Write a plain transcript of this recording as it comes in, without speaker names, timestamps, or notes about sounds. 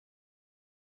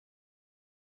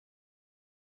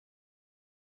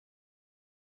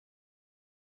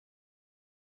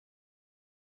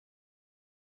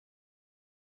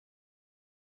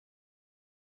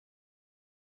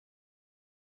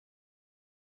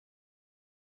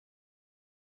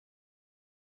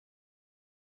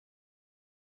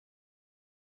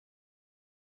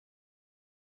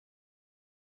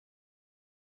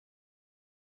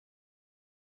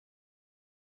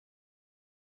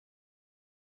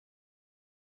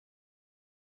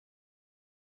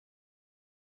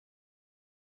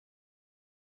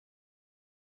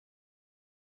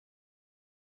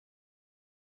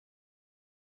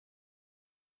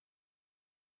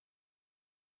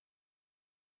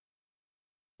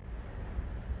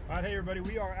Alright, hey everybody,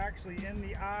 we are actually in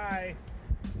the eye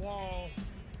wall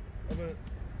of a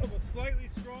slightly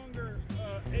stronger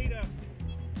Ada.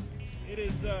 It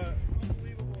is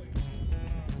unbelievable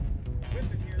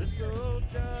whipping here. This old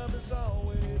job is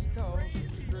always causing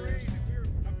stress.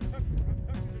 I'm tucking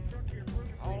the truck here.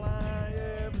 All I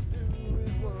ever do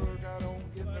is work, I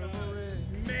don't get no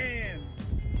rest. Man,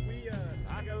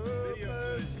 I got some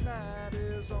video footage. Night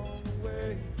is on the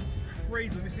way.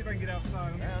 Crazy. Let me see if I can get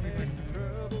outside. Down in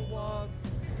trouble water.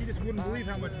 You just wouldn't believe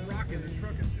how much rock in the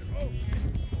truck is. Oh shit.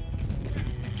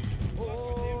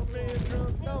 Oh, man,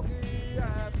 drunk donkey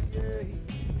IPA.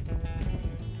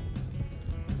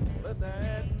 Let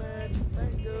that magic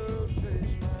mango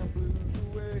chase my blues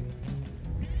away.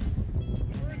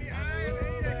 We're in the eye of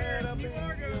Ada here in Key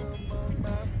Largo. Among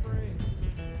my friends.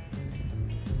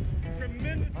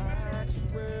 Tremendous I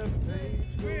swear the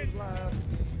page goes live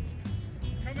again.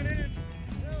 coming in.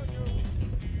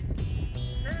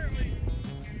 Currently.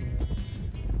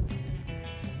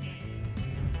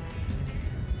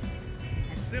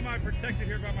 I'm semi-protected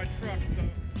here by my truck, so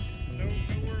no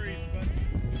worries, but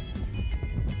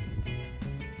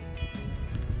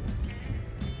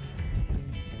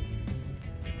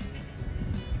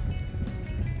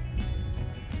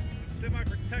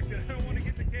semi-protected. I don't want to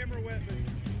get the camera wet,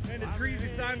 and the trees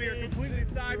beside me are completely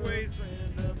sideways.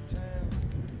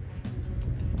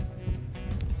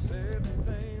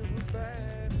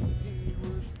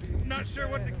 I'm not sure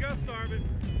what the gusts are, but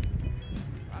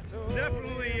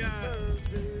definitely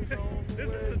this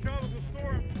is the tropical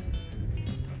storm.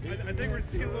 I think we're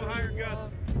seeing a little higher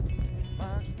gusts. I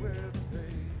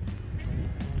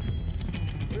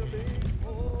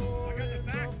got the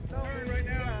back turned right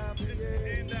now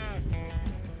and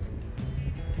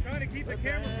trying to keep the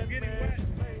camera from getting wet.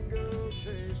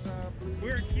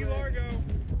 We're in Key Largo.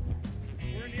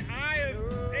 We're in the eye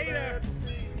of Ada.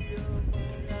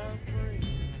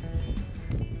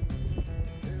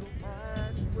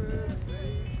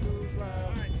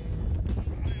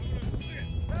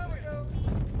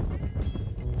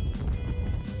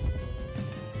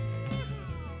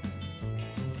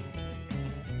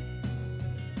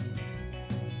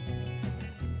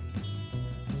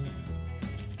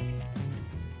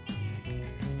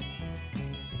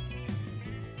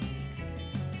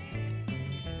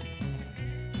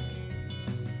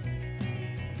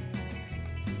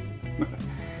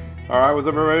 All right, what's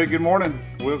up, everybody? Good morning.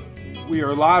 We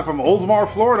are live from Oldsmar,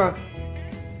 Florida.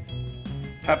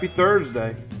 Happy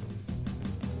Thursday.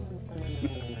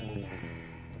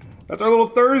 That's our little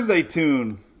Thursday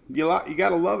tune. You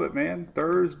gotta love it, man.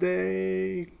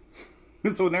 Thursday.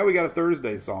 So now we got a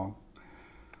Thursday song.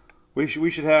 We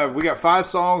got 5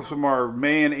 songs from our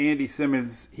man Andy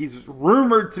Simmons. He's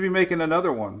rumored to be making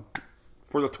another one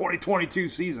for the 2022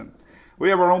 season. We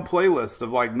have our own playlist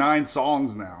of like 9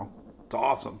 songs now. It's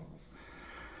awesome.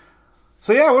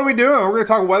 So yeah, what are we doing? We're going to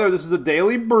talk weather. This is the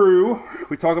Daily Brew.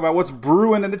 We talk about what's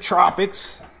brewing in the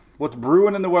tropics, what's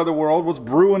brewing in the weather world, what's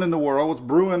brewing in the world, what's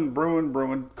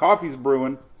brewing. Coffee's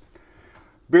brewing.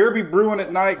 Beer be brewing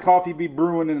at night, coffee be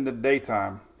brewing in the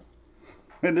daytime.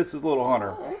 And this is Little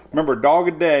Hunter. Remember, dog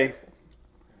a day.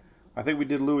 I think we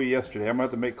did Louie yesterday. I'm going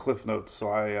to have to make cliff notes so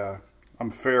I'm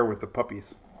fair with the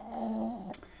puppies.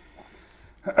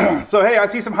 So, hey, I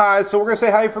see some highs. So we're going to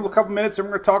say hi for a couple minutes, and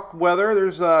we're going to talk weather.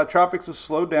 There's tropics have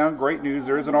slowed down. Great news.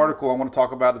 There is an article I want to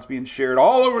talk about that's being shared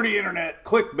all over the internet.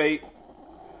 Clickbait. We're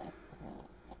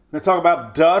going to talk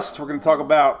about dust. We're going to talk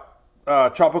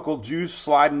about tropical juice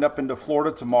sliding up into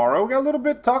Florida tomorrow. We got a little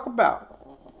bit to talk about.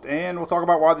 And we'll talk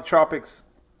about why the tropics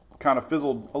kind of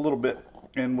fizzled a little bit.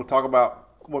 And we'll talk about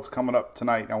what's coming up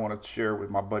tonight I want to share with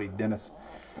my buddy Dennis.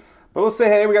 But let's say,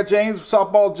 hey, we got James,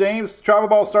 softball James. Travel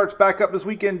ball starts back up this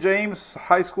weekend, James.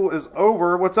 High school is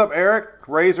over. What's up, Eric?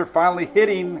 Rays are finally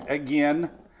hitting again.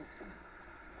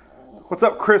 What's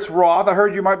up, Chris Roth? I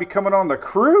heard you might be coming on the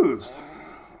cruise.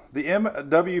 The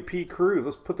MWP cruise.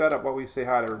 Let's put that up while we say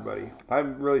hi to everybody. I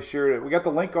haven't really shared it. We got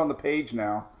the link on the page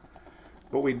now.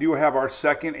 But we do have our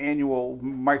second annual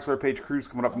Mike's Fair Page cruise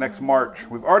coming up next March.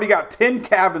 We've already got 10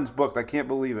 cabins booked. I can't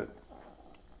believe it.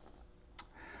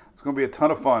 It's going to be a ton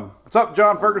of fun. What's up,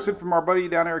 John Ferguson from our buddy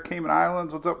down there at Cayman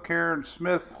Islands? What's up, Karen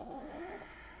Smith?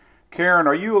 Karen,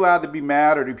 are you allowed to be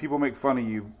mad, or do people make fun of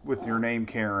you with your name,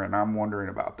 Karen? I'm wondering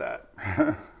about that.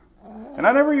 And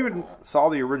I never even saw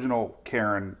the original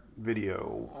Karen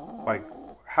video. Like,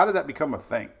 how did that become a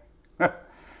thing?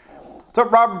 What's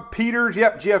up, Robert Peters?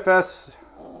 Yep, GFS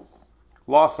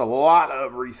lost a lot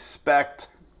of respect.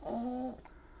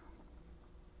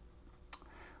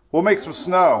 We'll make some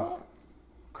snow.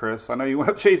 Chris, I know you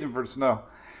went up chasing for snow.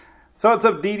 So what's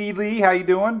up, Dee Dee Lee? How you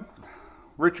doing?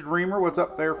 Richard Reamer, what's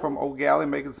up there from Old Galley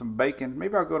making some bacon?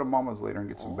 Maybe I'll go to Mama's later and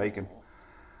get some bacon.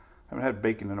 Haven't had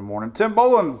bacon in the morning. Tim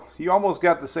Bolin, you almost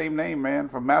got the same name, man,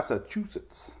 from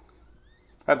Massachusetts.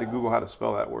 I had to Google how to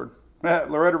spell that word.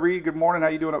 Loretta Reed, good morning. How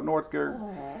you doing up north, Gary?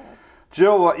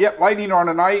 Jill, yep, lightning on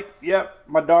tonight. Yep,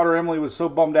 my daughter Emily was so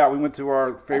bummed out. We went to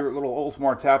our favorite little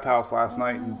Oldsmar tap house last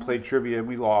night and played trivia, and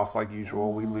we lost like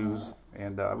usual. We lose,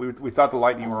 and we thought the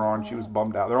lightning were on. She was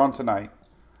bummed out. They're on tonight.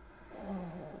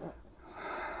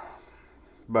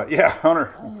 But yeah,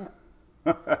 Hunter.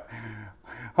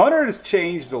 Hunter has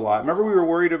changed a lot. Remember we were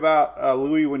worried about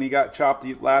Louis when he got chopped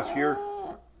last year?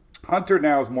 Hunter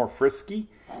now is more frisky.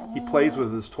 He plays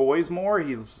with his toys more.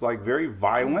 He's like very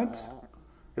violent.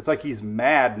 It's like he's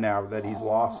mad now that he's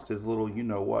lost his little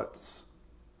you-know-whats.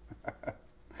 All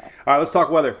right, let's talk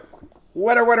weather.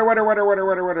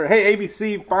 Weather. Hey,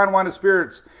 ABC Fine Wine and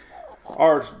Spirits.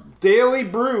 Our daily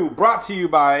brew brought to you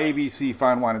by ABC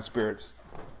Fine Wine and Spirits.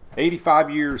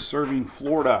 85 years serving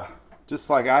Florida, just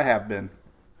like I have been,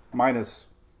 minus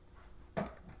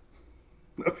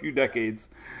a few decades.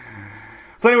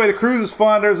 So anyway, the cruise is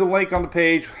fun. There's a link on the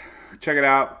page. Check it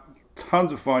out.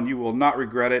 Tons of fun. You will not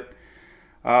regret it.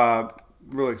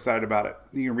 Really excited about it.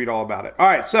 You can read all about it. All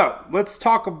right, so let's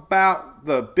talk about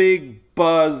the big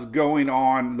buzz going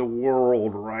on in the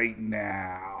world right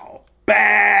now.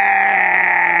 Bad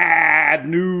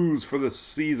news for the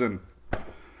season.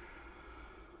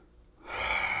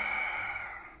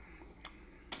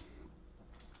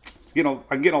 You know,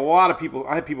 I'm getting a lot of people.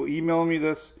 I had people emailing me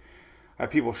this. I had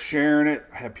people sharing it.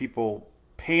 I had people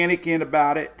panicking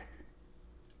about it.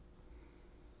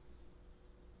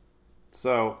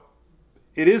 So,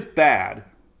 it is bad,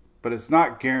 but it's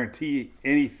not guaranteed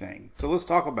anything. So, let's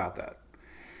talk about that.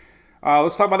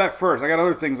 Let's talk about that first. I got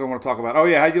other things I want to talk about. Oh,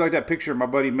 yeah, how'd you like that picture of my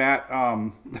buddy Matt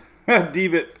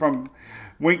Devitt from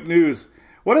Wink News?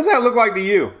 What does that look like to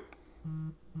you?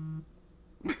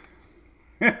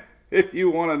 If you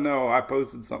want to know, I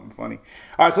posted something funny.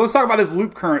 All right, so let's talk about this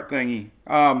loop current thingy.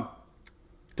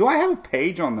 Do I have a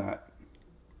page on that?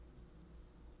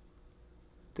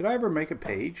 Did I ever make a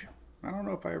page? I don't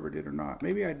know if I ever did or not.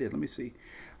 Maybe I did. Let me see.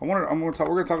 We're going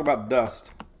to talk about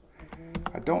dust.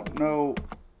 I don't know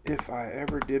if I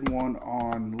ever did one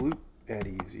on loop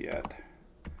eddies yet.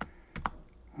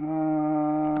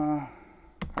 I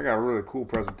got a really cool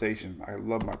presentation. I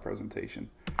love my presentation.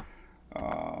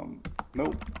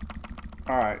 Nope.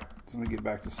 All right, so let me get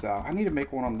back to Sal. I need to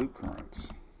make one on loop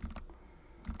currents.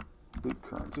 Loop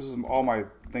currents. This is all my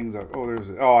things. I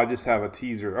just have a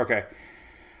teaser. Okay.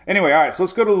 Anyway, all right, so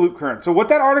let's go to loop current. So what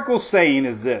that article is saying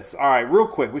is this. All right, real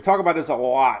quick. We talk about this a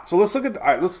lot. So let's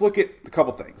look at a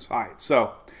couple things. All right,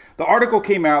 so the article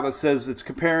came out that says it's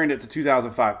comparing it to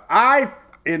 2005. I,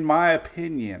 in my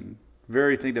opinion,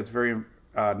 think that's very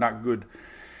not good.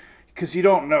 Because you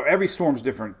don't know, every storm's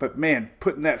different. But man,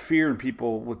 putting that fear in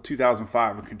people with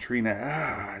 2005 and Katrina,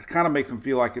 it kind of makes them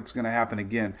feel like it's going to happen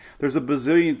again. There's a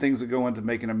bazillion things that go into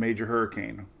making a major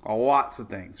hurricane. Lots of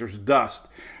things. There's dust,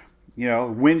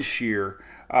 wind shear,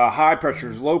 high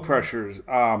pressures, low pressures,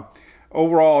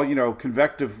 overall,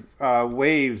 convective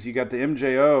waves. You got the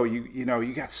MJO.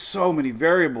 You got so many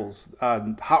variables.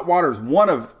 Hot water is one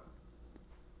of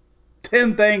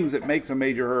 10 things that makes a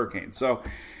major hurricane. So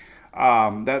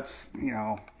that's,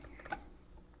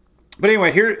 but anyway,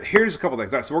 here's a couple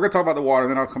things. All right, so we're going to talk about the water,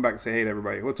 and then I'll come back and say hey to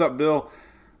everybody. What's up, Bill?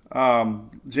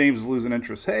 James is losing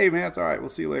interest. Hey, man, it's all right. We'll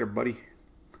see you later, buddy.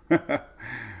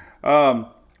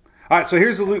 All right, so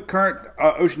here's the loop current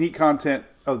ocean heat content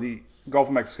of the Gulf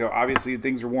of Mexico. Obviously,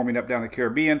 things are warming up down in the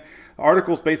Caribbean. The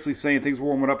article's basically saying things are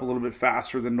warming up a little bit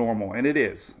faster than normal, and it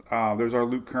is. There's our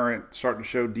loop current starting to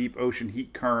show deep ocean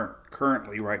heat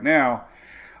currently right now.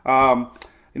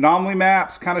 Anomaly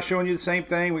maps kind of showing you the same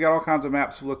thing. We got all kinds of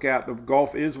maps to look at. The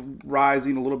Gulf is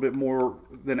rising a little bit more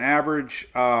than average.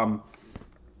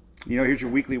 Here's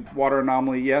your weekly water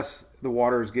anomaly. Yes, the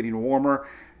water is getting warmer.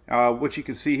 What you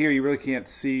can see here, you really can't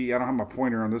see. I don't have my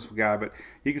pointer on this guy, but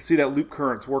you can see that loop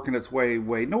current's working its way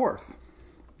north.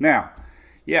 Now,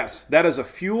 yes, that is a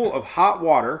fuel of hot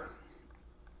water.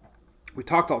 We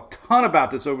talked a ton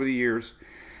about this over the years.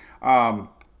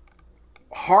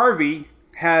 Harvey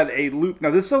had a loop. Now,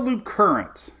 this is a loop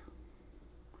current.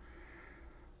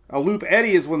 A loop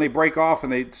eddy is when they break off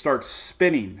and they start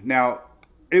spinning. Now,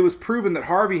 it was proven that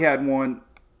Harvey had one,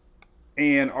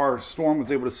 and our storm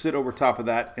was able to sit over top of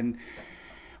that. And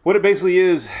what it basically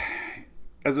is,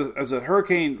 as a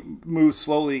hurricane moves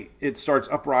slowly, it starts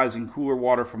uprising cooler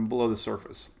water from below the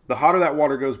surface. The hotter that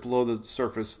water goes below the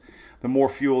surface, the more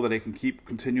fuel that it can keep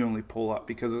continually pull up,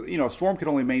 because a storm can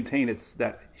only maintain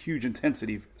that huge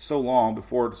intensity so long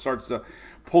before it starts to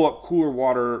pull up cooler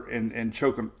water and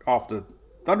choke off the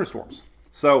thunderstorms.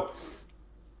 So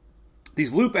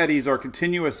these loop eddies are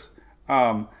continuous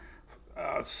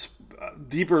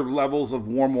deeper levels of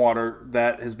warm water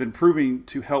that has been proving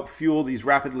to help fuel these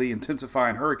rapidly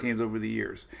intensifying hurricanes over the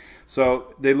years.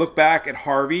 So they look back at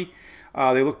Harvey,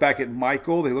 they look back at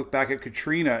Michael, they look back at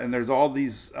Katrina, and there's all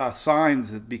these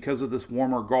signs that because of this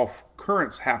warmer Gulf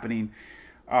currents happening,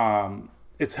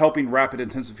 it's helping rapid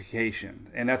intensification.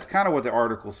 And that's kind of what the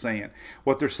article's saying.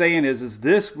 What they're saying is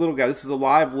this little guy, this is a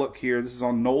live look here, this is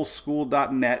on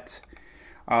knowleschool.net.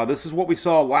 This is what we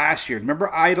saw last year.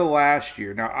 Remember Ida last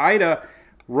year? Now, Ida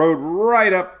rode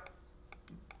right up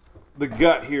the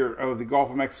gut here of the Gulf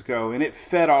of Mexico, and it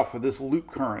fed off of this loop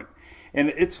current. And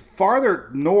it's farther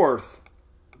north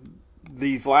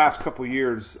these last couple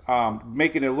years,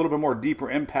 making it a little bit more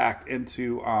deeper impact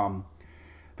into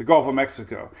the Gulf of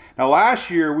Mexico. Now, last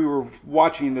year, we were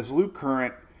watching this loop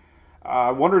current,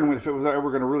 wondering if it was ever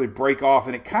going to really break off,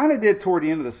 and it kind of did toward the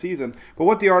end of the season. But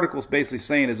what the article is basically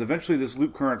saying is eventually this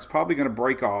loop current is probably going to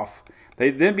break off.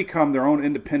 They then become their own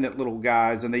independent little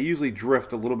guys, and they usually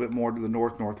drift a little bit more to the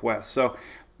north-northwest. So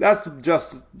that's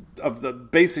just of the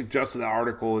basic gist of the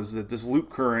article, is that this loop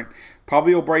current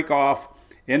probably will break off,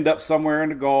 end up somewhere in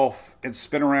the Gulf, and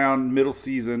spin around middle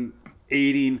season,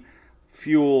 aiding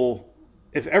fuel.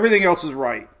 If everything else is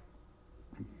right,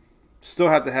 still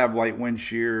have to have light wind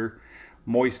shear,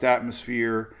 moist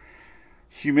atmosphere.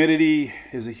 Humidity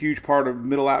is a huge part of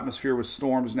middle atmosphere with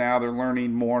storms now. They're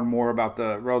learning more and more about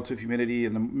the relative humidity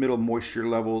and the middle moisture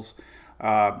levels.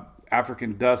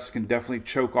 African dust can definitely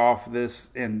choke off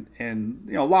this, and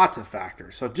lots of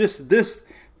factors. So just this,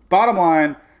 bottom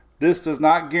line, this does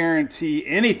not guarantee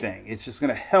anything. It's just going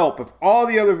to help. If all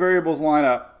the other variables line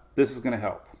up, this is going to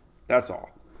help. That's all.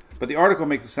 But the article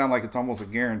makes it sound like it's almost a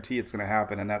guarantee it's going to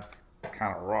happen, and that's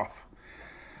kind of rough.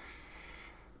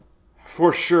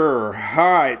 For sure.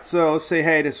 All right, so let's say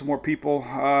hey to some more people.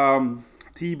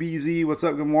 TBZ, what's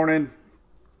up? Good morning.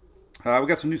 We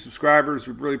got some new subscribers.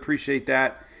 We really appreciate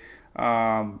that.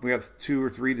 We got 2 or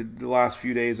 3 the last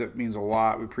few days. That means a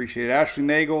lot. We appreciate it. Ashley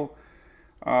Nagel.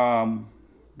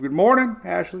 Good morning,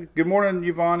 Ashley. Good morning,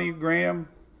 Yvonne, Graham,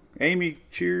 Amy.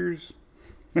 Cheers.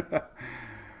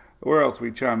 Where else are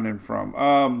we chiming in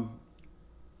from?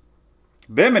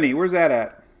 Bimini, where's that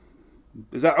at?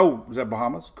 Is that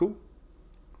Bahamas? Cool.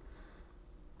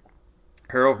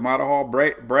 Harold from Idaho,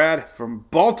 Brad from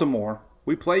Baltimore.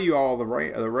 We play you all the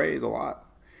Rays a lot.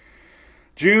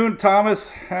 June,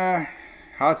 Thomas, I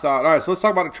thought. All right, so let's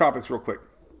talk about the tropics real quick.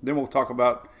 Then we'll talk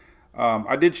about,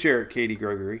 I did share it, Katie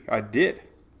Gregory. I did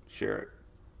share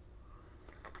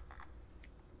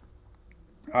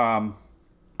it.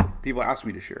 People ask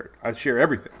me to share it. I share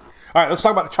everything. All right, let's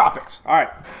talk about the tropics. All right,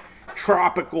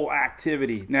 tropical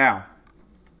activity. Now,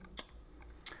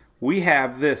 we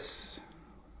have this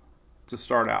to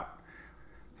start out.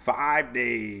 5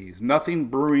 days. Nothing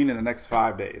brewing in the next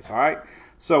 5 days. All right.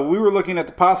 So we were looking at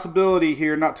the possibility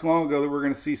here not too long ago that we're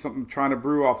going to see something trying to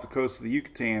brew off the coast of the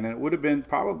Yucatan. And it would have been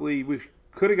probably, we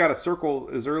could have got a circle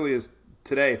as early as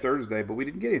today, Thursday, but we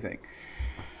didn't get anything.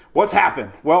 What's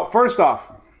happened? Well, first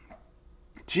off,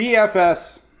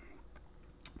 GFS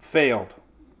failed.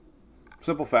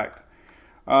 Simple fact.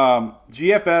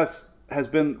 GFS has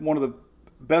been one of the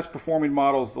best performing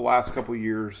models the last couple of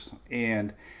years,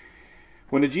 and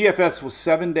when the GFS was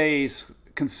 7 days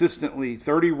consistently,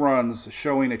 30 runs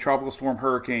showing a tropical storm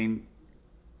hurricane,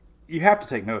 you have to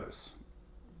take notice.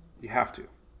 You have to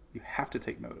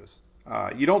take notice.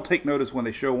 You don't take notice when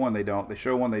they show one, they don't. They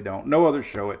show one, they don't. No others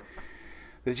show it.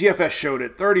 The GFS showed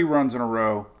it, 30 runs in a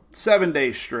row, 7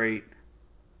 days straight.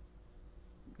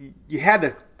 You had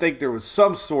to think there was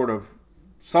some sort of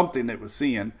something that was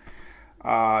seeing.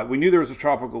 We knew there was a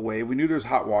tropical wave. We knew there was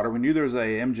hot water. We knew there was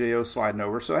a MJO sliding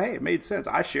over. So, hey, it made sense.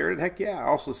 I shared it. Heck yeah. I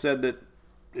also said that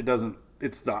it doesn't,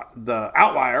 it's the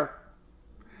outlier.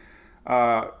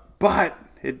 But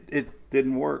it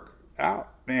didn't work out.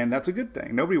 Man, that's a good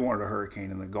thing. Nobody wanted a hurricane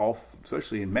in the Gulf,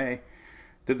 especially in May.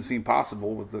 Didn't seem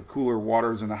possible with the cooler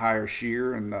waters and the higher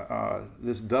shear and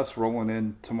this dust rolling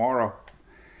in tomorrow.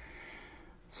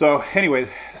 So, anyway,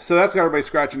 so that's got everybody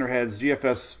scratching their heads.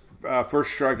 GFS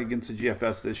first strike against the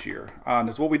GFS this year.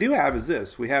 So what we do have is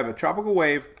this. We have a tropical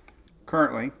wave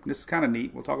currently. This is kind of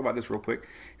neat. We'll talk about this real quick.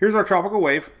 Here's our tropical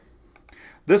wave.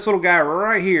 This little guy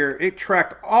right here, it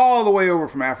tracked all the way over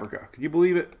from Africa. Can you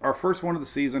believe it? Our first one of the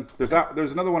season. There's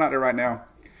another one out there right now.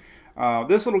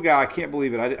 This little guy, I can't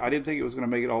believe it. I didn't think it was going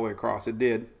to make it all the way across. It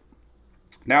did.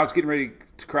 Now it's getting ready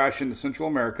to crash into Central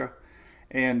America.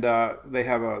 And they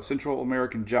have a Central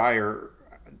American gyre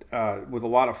with a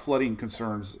lot of flooding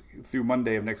concerns through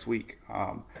Monday of next week.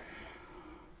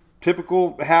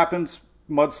 typical happens.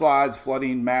 Mudslides,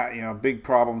 flooding, big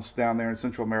problems down there in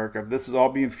Central America. This is all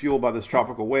being fueled by this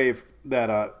tropical wave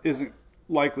that isn't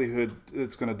likelihood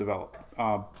it's going to develop.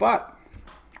 But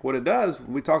what it does,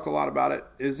 we talked a lot about it,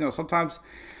 is sometimes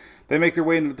they make their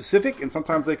way into the Pacific, and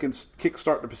sometimes they can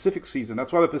kickstart the Pacific season.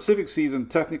 That's why the Pacific season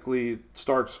technically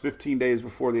starts 15 days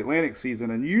before the Atlantic season,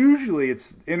 and usually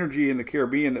it's energy in the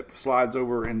Caribbean that slides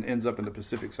over and ends up in the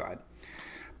Pacific side.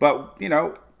 But,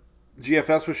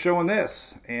 GFS was showing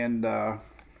this, and a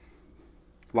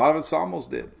lot of it's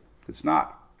almost did. It's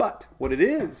not. But what it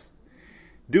is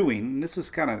doing, and this is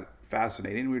kind of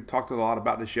fascinating, we talked a lot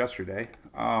about this yesterday,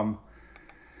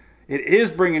 it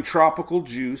is bringing tropical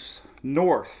juice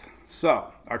north.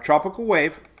 So our tropical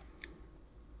wave,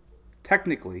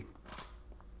 technically,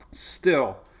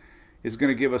 still is going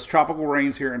to give us tropical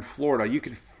rains here in Florida. You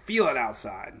can feel it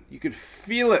outside. You can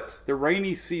feel it. The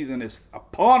rainy season is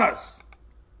upon us.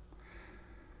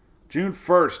 June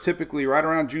 1st, typically right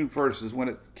around June 1st is when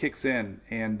it kicks in.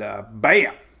 And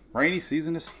bam, rainy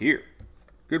season is here.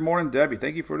 Good morning, Debbie.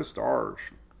 Thank you for the stars.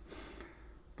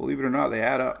 Believe it or not, they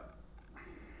add up.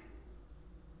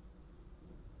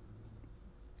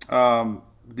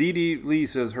 Dee Dee Lee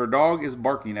says, her dog is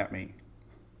barking at me.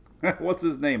 What's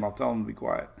his name? I'll tell him to be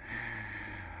quiet.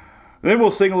 Then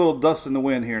we'll sing a little Dust in the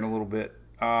Wind here in a little bit.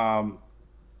 For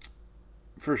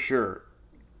sure.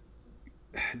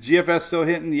 GFS still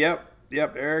hitting? Yep,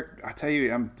 Eric. I tell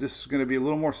you, I'm just going to be a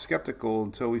little more skeptical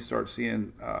until we start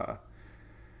seeing,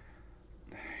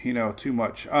 too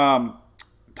much.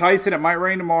 Tyson, it might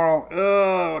rain tomorrow.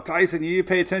 Oh, Tyson, you need to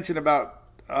pay attention about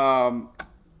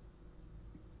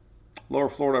Lower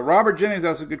Florida. Robert Jennings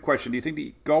asks a good question. Do you think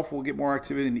the Gulf will get more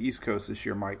activity in the East Coast this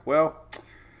year, Mike? Well,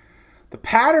 the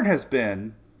pattern has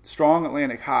been strong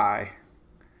Atlantic high,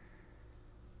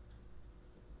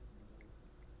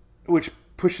 which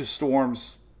pushes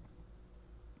storms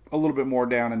a little bit more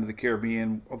down into the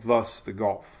Caribbean, thus the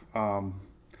Gulf.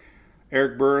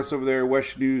 Eric Burris over there,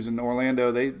 West News in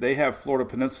Orlando, they have Florida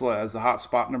Peninsula as the hot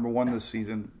spot number 1 this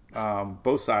season,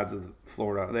 both sides of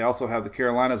Florida. They also have the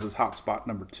Carolinas as hot spot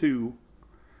number 2.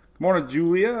 Good morning,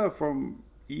 Julia from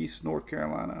East North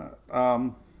Carolina.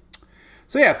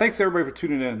 So yeah, thanks everybody for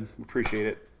tuning in. Appreciate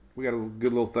it. We got a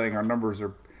good little thing. Our numbers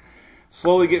are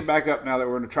slowly getting back up now that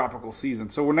we're in the tropical season.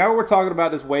 So now we're talking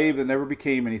about this wave that never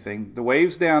became anything. The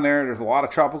wave's down there. There's a lot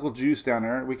of tropical juice down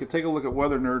there. We could take a look at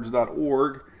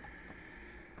weathernerds.org.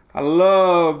 I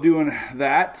love doing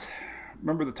that.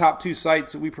 Remember the top 2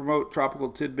 sites that we promote, Tropical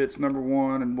Tidbits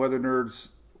 #1 and Weather Nerds.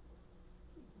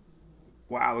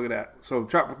 Wow, look at that. So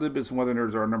Tropical Tidbits and Weather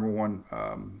Nerds are our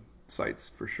 #1 sites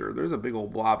for sure. There's a big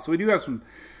old blob. So we do have some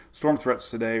storm threats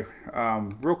today.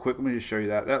 Real quick, let me just show you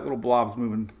that. That little blob's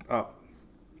moving up.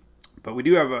 But we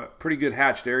do have a pretty good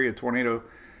hatched area tornado.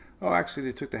 Oh, actually,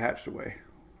 they took the hatched away.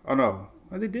 Oh, no.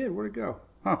 Oh, they did. Where'd it go?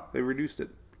 Huh, they reduced it.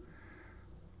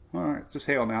 All right, it's just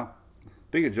hail now.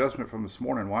 Big adjustment from this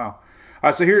morning. Wow.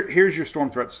 So here's your storm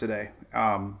threats today.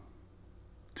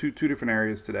 Two different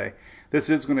areas today. This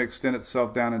is going to extend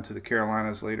itself down into the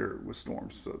Carolinas later with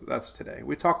storms. So that's today.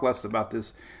 We talk less about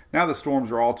this. Now the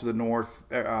storms are all to the north.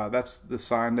 That's the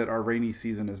sign that our rainy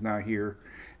season is now here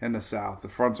in the south. The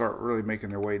fronts aren't really making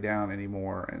their way down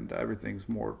anymore, and everything's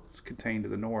more contained to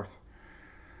the north.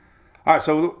 All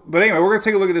right, but anyway, we're going to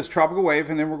take a look at this tropical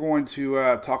wave, and then we're going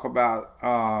to talk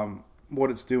about what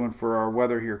it's doing for our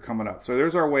weather here coming up. So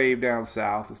there's our wave down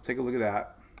south. Let's take a look at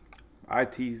that.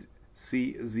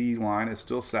 ITCZ line is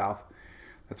still south.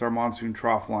 That's our monsoon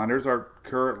trough line. There's our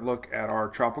current look at our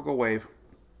tropical wave.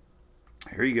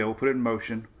 Here you go. We'll put it in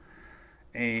motion.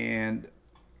 And,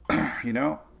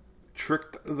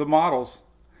 tricked the models.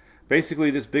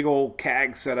 Basically, this big old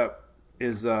CAG setup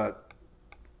is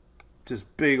this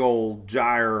big old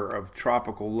gyre of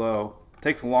tropical low. It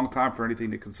takes a long time for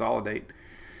anything to consolidate.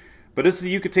 But this is the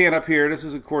Yucatan up here. This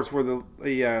is, of course, where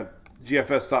the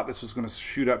GFS thought this was going to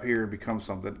shoot up here and become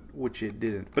something, which it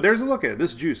didn't. But there's a look at it.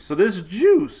 This juice. So this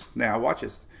juice, now watch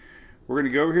this. We're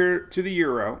going to go over here to the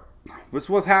Euro. This is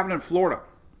what's happening in Florida.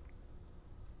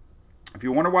 If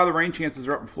you wonder why the rain chances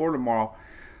are up in Florida tomorrow,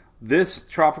 this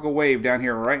tropical wave down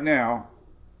here right now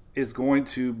is going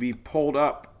to be pulled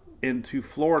up into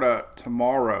Florida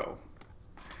tomorrow.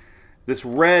 This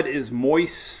red is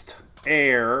moist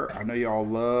air. I know y'all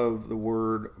love the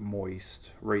word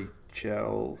moist.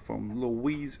 Rachel from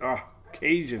Louise.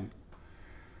 Cajun.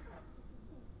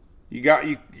 You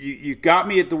got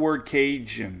me at the word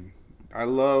Cajun. I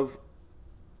would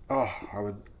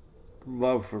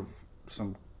love for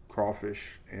some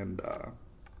crawfish, and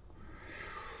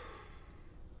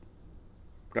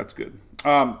that's good.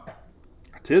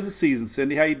 'Tis the season.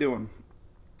 Cindy, how you doing?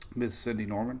 Miss Cindy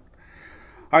Norman.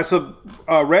 All right, so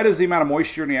red is the amount of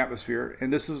moisture in the atmosphere,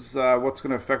 and this is what's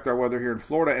going to affect our weather here in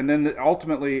Florida. And then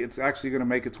ultimately, it's actually going to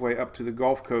make its way up to the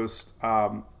Gulf Coast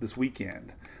this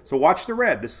weekend. So watch the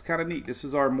red. This is kind of neat. This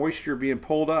is our moisture being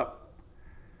pulled up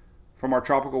from our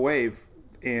tropical wave.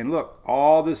 And look,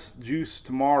 all this juice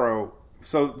tomorrow.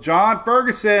 So John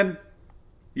Ferguson,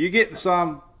 you getting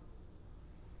some.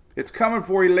 It's coming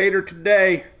for you later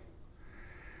today.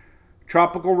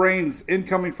 Tropical rains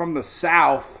incoming from the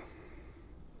south.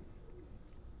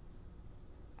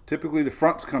 Typically the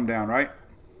fronts come down, right?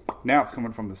 Now it's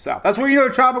coming from the south. That's where you know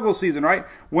the tropical season, right?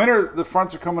 Winter, the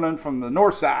fronts are coming in from the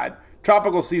north side.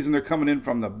 Tropical season, they're coming in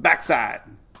from the back side.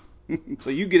 So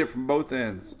you get it from both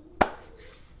ends.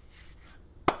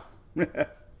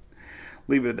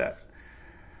 Leave it at that.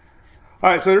 All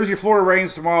right, so there's your Florida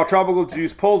rains tomorrow. Tropical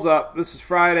juice pulls up. This is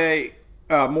Friday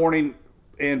morning,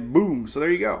 and boom. So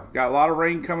there you go. Got a lot of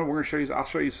rain coming. We're gonna show you. I'll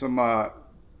show you some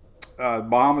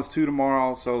Bahamas too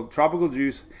tomorrow. So tropical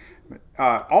juice.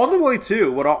 Ultimately,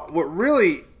 too, what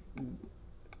really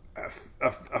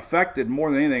affected more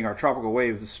than anything our tropical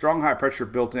waves, the strong high pressure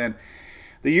built in.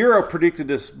 The Euro predicted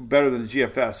this better than the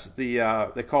GFS.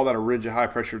 They call that a ridge of high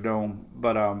pressure dome,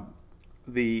 but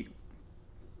the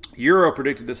Euro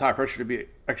predicted this high pressure to be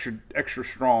extra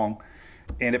strong,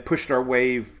 and it pushed our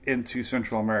wave into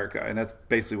Central America, and that's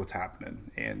basically what's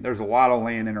happening. And there's a lot of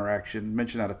land interaction.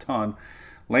 Mentioned that a ton.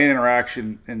 Land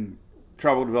interaction and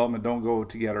tropical development don't go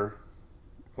together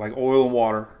like oil and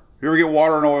water. If you ever get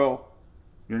water and oil,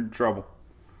 you're in trouble.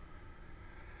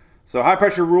 So high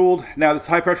pressure ruled. Now this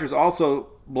high pressure is also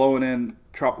blowing in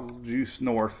tropical juice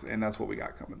north, and that's what we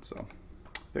got coming. So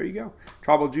there you go.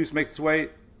 Tropical juice makes its way.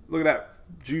 Look at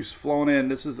that juice flowing in.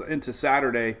 This is into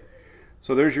Saturday.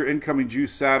 So there's your incoming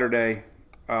juice Saturday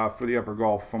for the upper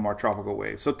Gulf from our tropical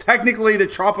wave. So technically the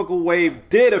tropical wave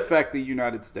did affect the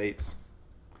United States.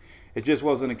 It just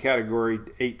wasn't a category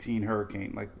 18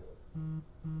 hurricane like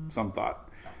some thought,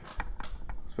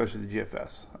 especially the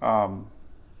GFS. So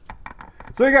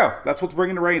there you go. That's what's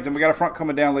bringing the rains. And we got a front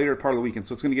coming down later part of the weekend.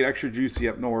 So it's going to get extra juicy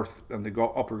up north in the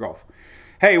upper Gulf.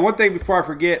 Hey, one thing before I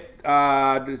forget,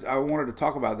 I wanted to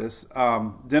talk about this.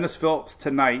 Dennis Phillips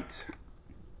tonight.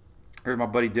 Here's my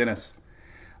buddy Dennis.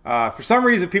 For some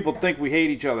reason, people think we hate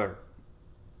each other.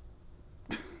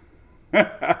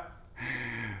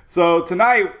 So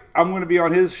tonight, I'm going to be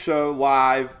on his show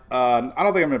live. I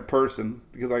don't think I'm in person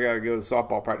because I got to go to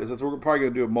softball practice. So we're probably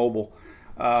going to do a mobile.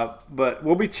 But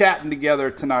we'll be chatting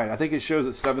together tonight. I think it shows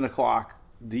at 7 o'clock,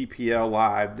 DPL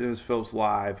live, Dennis Phillips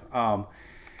live.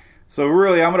 So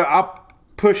really, I'll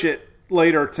push it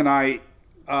later tonight.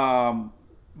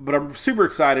 But I'm super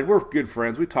excited. We're good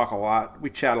friends. We talk a lot. We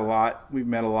chat a lot. We've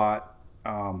met a lot.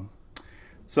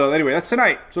 So anyway, that's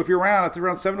tonight. So if you're around, it's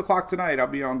around 7 o'clock tonight, I'll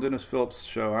be on Dennis Phillips'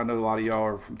 show. I know a lot of y'all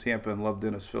are from Tampa and love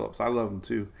Dennis Phillips. I love him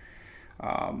too.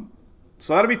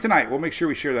 So that'll be tonight. We'll make sure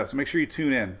we share that. So make sure you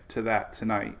tune in to that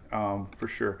tonight for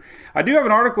sure. I do have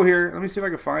an article here. Let me see if I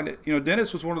can find it. You know,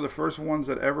 Dennis was one of the first ones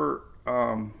that ever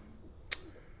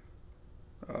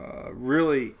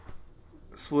really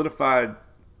solidified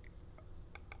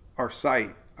our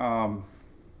site. I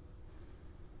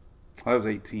was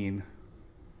 18.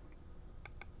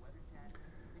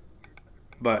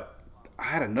 But I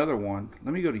had another one.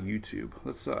 Let me go to YouTube.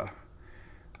 Let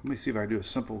me see if I can do a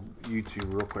simple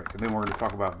YouTube real quick, and then we're going to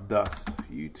talk about dust.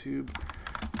 YouTube,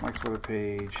 Mike's weather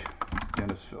page,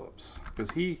 Dennis Phillips,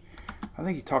 because I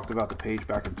think he talked about the page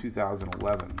back in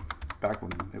 2011, back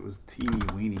when it was teeny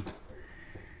weeny.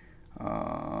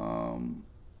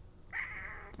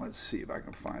 Let's see if I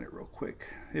can find it real quick.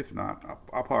 If not,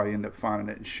 I'll probably end up finding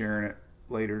it and sharing it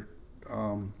later.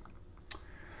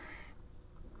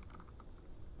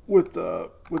 With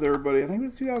everybody. I think it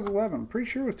was 2011. I'm pretty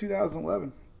sure it was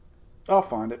 2011. I'll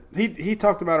find it. He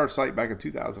talked about our site back in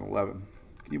 2011.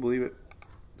 Can you believe it?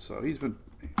 So he's been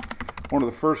one of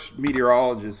the first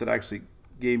meteorologists that actually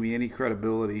gave me any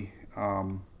credibility,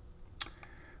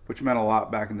 which meant a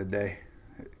lot back in the day.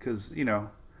 Because you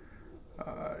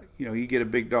get a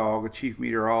big dog, a chief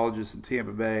meteorologist in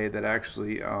Tampa Bay that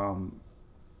actually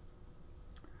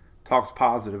talks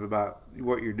positive about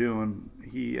what you're doing.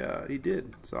 He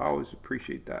did. So I always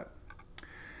appreciate that.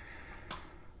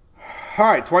 All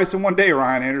right, twice in one day,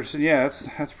 Ryan Anderson. Yeah,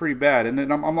 that's pretty bad. And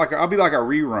then I'm like, I'll be like a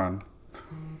rerun.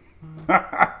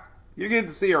 You get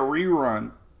to see a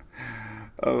rerun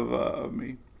of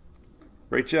me.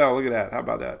 Rachel, look at that. How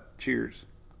about that? Cheers.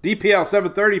 DPL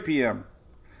 7:30 p.m.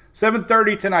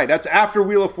 7:30 tonight. That's after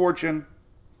Wheel of Fortune.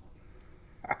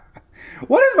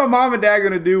 What is my mom and dad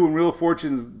going to do when Wheel of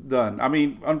Fortune is done? I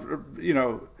mean,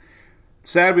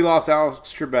 sad we lost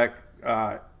Alex Trebek.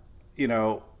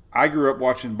 I grew up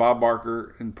watching Bob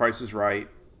Barker and Price is Right.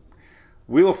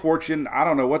 Wheel of Fortune, I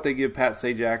don't know what they give Pat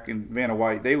Sajak and Vanna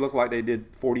White. They look like they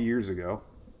did 40 years ago.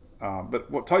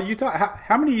 But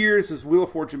how many years has Wheel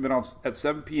of Fortune been on at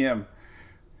 7 p.m.?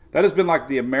 That has been like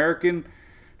the American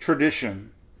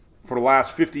tradition for the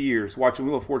last 50 years, watching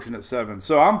Wheel of Fortune at 7.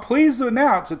 So I'm pleased to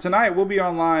announce that tonight we'll be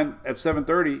online at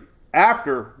 7:30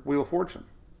 after Wheel of Fortune.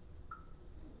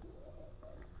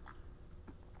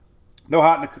 No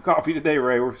hot coffee today,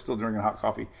 Ray. We're still drinking hot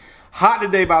coffee. Hot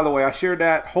today, by the way. I shared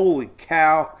that. Holy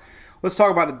cow. Let's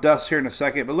talk about the dust here in a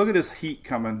second. But look at this heat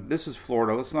coming. This is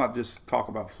Florida. Let's not just talk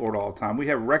about Florida all the time. We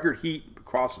have record heat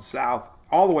across the south,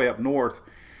 all the way up north.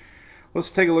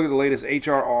 Let's take a look at the latest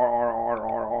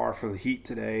HRRRRR for the heat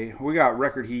today. We got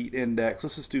record heat index.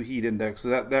 Let's just do heat index. So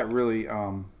that really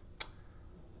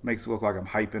makes it look like I'm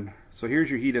hyping. So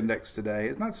here's your heat index today.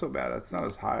 It's not so bad. It's not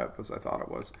as high up as I thought it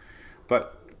was.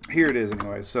 But here it is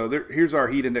anyway. So here's our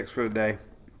heat index for today.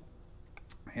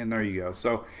 And there you go.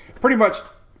 So pretty much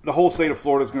the whole state of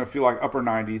Florida is going to feel like upper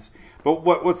 90s. But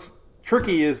what's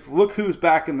tricky is look who's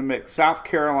back in the mix. South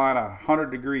Carolina,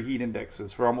 100-degree heat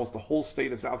indexes for almost the whole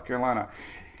state of South Carolina.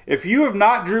 If you have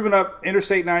not driven up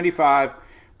Interstate 95,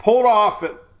 pulled off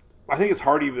at, I think it's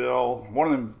Hardeeville, one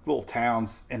of them little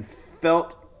towns, and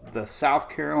felt the South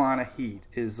Carolina heat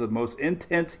is the most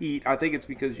intense heat. I think it's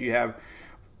because you have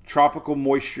tropical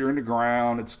moisture in the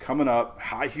ground. It's coming up,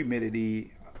 high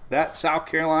humidity. That South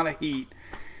Carolina heat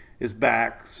is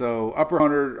back. So upper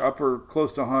 100, upper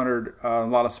close to 100, a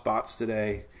lot of spots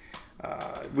today.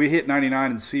 We hit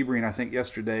 99 in Sebring, I think,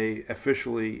 yesterday,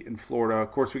 officially in Florida.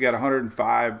 Of course, we got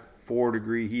 105,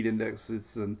 4-degree heat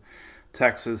indexes in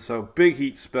Texas. So big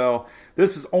heat spell.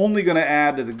 This is only going to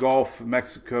add to the Gulf of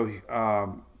Mexico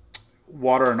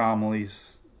water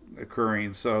anomalies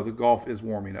occurring. So the Gulf is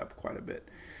warming up quite a bit.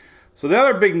 So the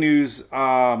other big news,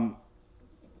 and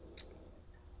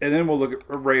then we'll look at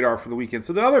radar for the weekend.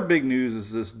 So the other big news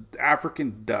is this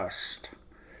African dust.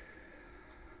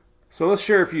 So let's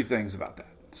share a few things about that.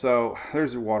 So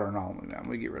there's the water anomaly now. Let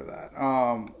me get rid of that.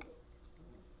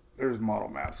 There's model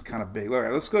maps, kind of big. Look,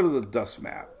 let's go to the dust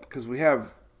map because we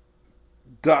have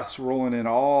dust rolling in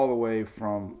all the way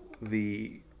from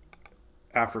the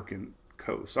African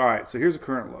coast. All right, so here's a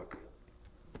current look.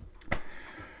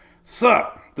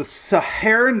 So the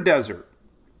Saharan Desert,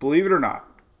 believe it or not,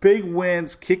 big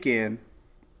winds kick in.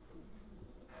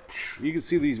 You can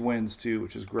see these winds too,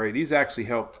 which is great. These actually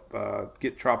help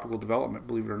get tropical development,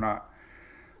 believe it or not.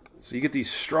 So you get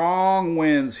these strong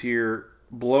winds here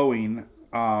blowing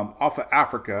off of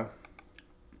Africa.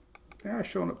 They're not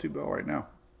showing up too well right now.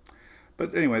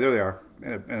 But anyway, there they are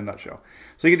in a nutshell.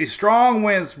 So you get these strong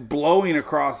winds blowing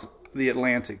across the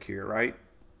Atlantic here, right?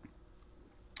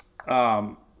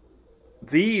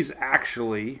 These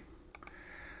actually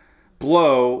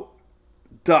blow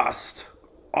dust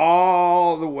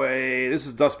all the way. This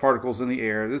is dust particles in the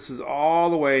air. This is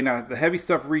all the way. Now, the heavy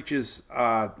stuff reaches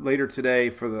later today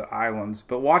for the islands,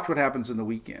 but watch what happens in the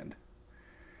weekend.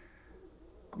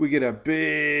 We get a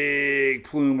big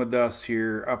plume of dust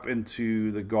here up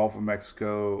into the Gulf of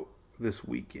Mexico this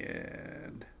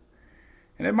weekend.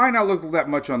 And it might not look that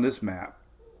much on this map,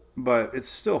 but it's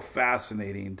still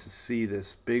fascinating to see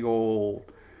this big old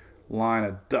line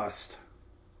of dust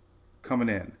coming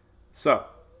in. So,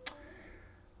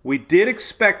 we did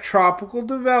expect tropical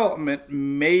development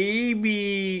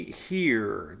maybe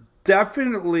here.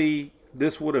 Definitely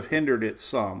this would have hindered it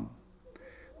some.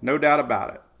 No doubt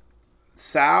about it.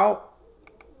 Sal,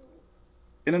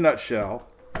 in a nutshell,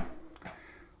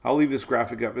 I'll leave this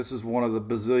graphic up. This is one of the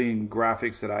bazillion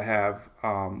graphics that I have,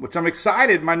 which I'm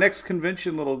excited. My next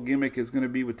convention little gimmick is going to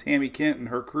be with Tammy Kent and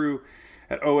her crew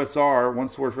at OSR, One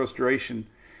Source Restoration.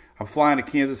 I'm flying to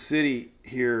Kansas City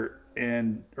here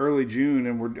in early June,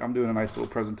 and I'm doing a nice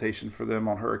little presentation for them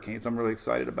on hurricanes. I'm really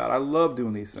excited about it. I love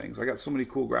doing these things. I got so many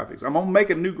cool graphics. I'm going to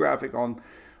make a new graphic on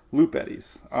loop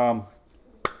eddies.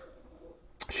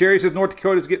 Sherry says North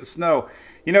Dakota's getting snow.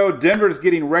 You know, Denver's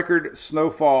getting record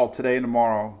snowfall today and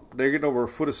tomorrow. They're getting over a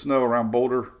foot of snow around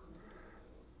Boulder.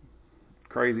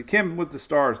 Crazy. Kim with the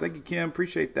stars. Thank you, Kim.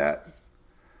 Appreciate that.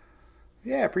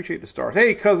 Yeah, appreciate the stars.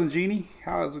 Hey, Cousin Jeannie.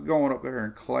 How's it going up there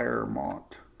in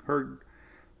Claremont? Her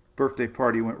birthday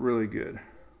party went really good.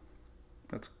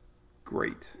 That's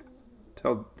great.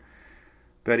 Tell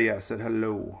Betty I said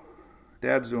hello.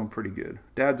 Dad's doing pretty good.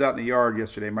 Dad's out in the yard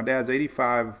yesterday. My dad's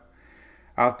 85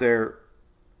 out there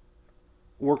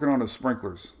working on his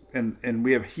sprinklers, and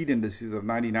we have heat indices of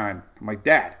 99. I'm like,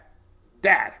 Dad,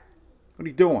 what are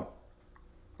you doing?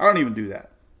 I don't even do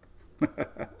that.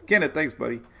 Kenneth, thanks,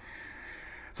 buddy.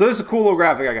 So this is a cool little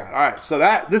graphic I got. All right, so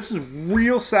this is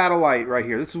real satellite right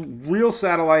here. This is real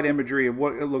satellite imagery of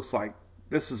what it looks like.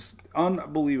 This is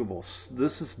unbelievable.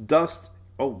 This is dust.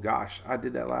 Oh gosh, I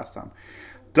did that last time.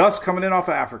 Dust coming in off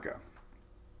of Africa.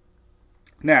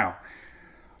 Now,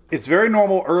 it's very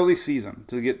normal early season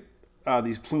to get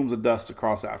these plumes of dust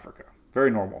across Africa.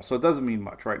 Very normal. So it doesn't mean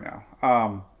much right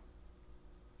now.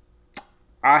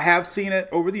 I have seen it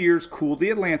over the years cool the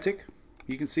Atlantic.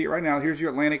 You can see it right now. Here's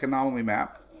your Atlantic anomaly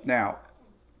map. Now,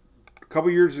 a couple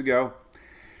years ago,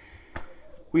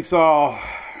 we saw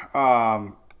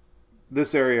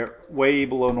this area way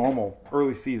below normal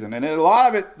early season. And a lot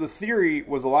of it, the theory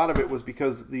was a lot of it was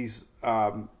because these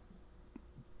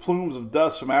plumes of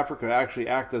dust from Africa actually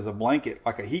act as a blanket,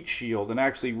 like a heat shield, and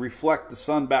actually reflect the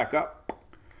sun back up.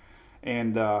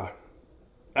 And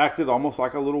acted almost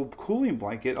like a little cooling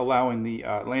blanket, allowing the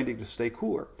Atlantic to stay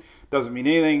cooler. Doesn't mean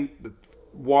anything. The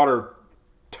water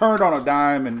turned on a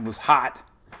dime and was hot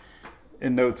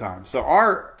in no time. So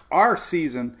our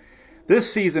season,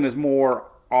 this season is more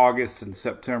August and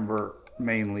September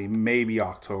mainly, maybe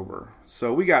October.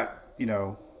 So we got,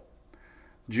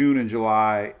 June and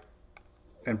July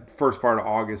and first part of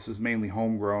August is mainly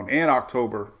homegrown, and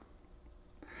October.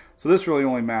 So this really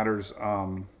only matters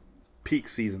peak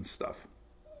season stuff.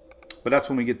 But that's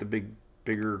when we get the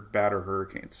bigger, badder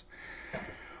hurricanes.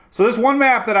 So this one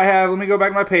map that I have, let me go back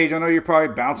to my page. I know you're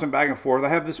probably bouncing back and forth. I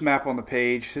have this map on the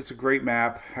page. It's a great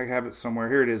map. I have it somewhere.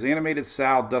 Here it is, Animated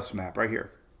Sal Dust Map right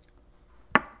here.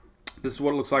 This is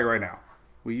what it looks like right now.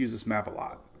 We use this map a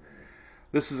lot.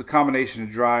 This is a combination of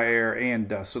dry air and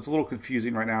dust. So it's a little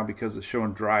confusing right now because it's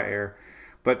showing dry air.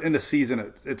 But in the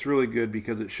season, it's really good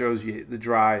because it shows you the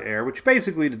dry air, which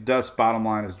basically the dust bottom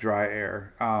line is dry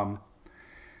air.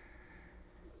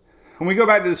 When we go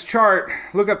back to this chart,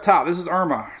 look up top. This is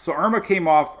Irma. So Irma came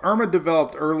off. Irma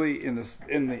developed early in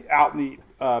the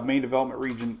main development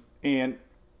region, and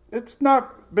it's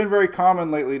not been very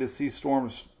common lately to see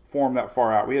storms form that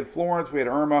far out. We had Florence, we had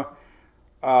Irma.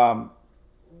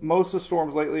 Most of the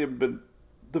storms lately have been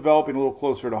developing a little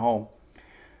closer to home,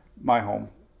 my home.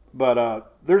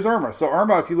 But there's Irma. So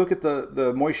Irma, if you look at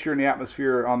the moisture in the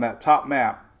atmosphere on that top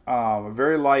map,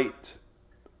 very light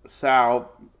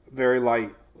Sal, very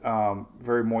light.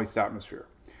 Very moist atmosphere.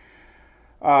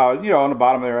 On the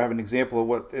bottom there, I have an example of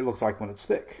what it looks like when it's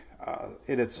thick.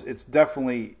 It's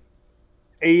definitely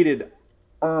aided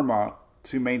Irma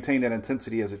to maintain that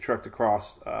intensity as it trekked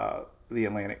across the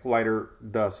Atlantic. Lighter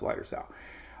dust, lighter Sal.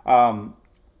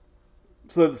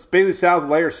 So it's basically Sal's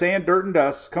layer, sand, dirt, and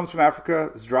dust. Comes from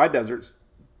Africa. It's dry deserts.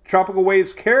 Tropical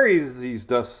waves carries these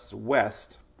dusts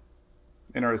west.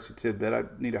 Interesting tidbit. I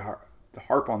need to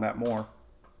harp on that more.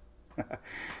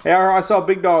 Hey, I saw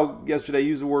Big Dog yesterday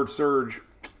use the word surge.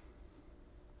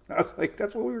 I was like,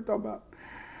 that's what we were talking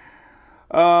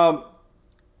about.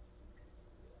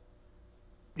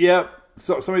 Yep.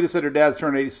 So somebody just said her dad's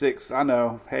turned 86. I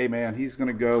know. Hey, man, he's going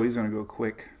to go. He's going to go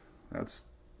quick. That's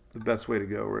the best way to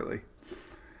go, really.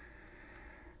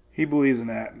 He believes in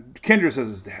that. Kendra says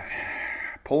his dad.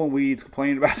 Pulling weeds,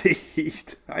 complaining about the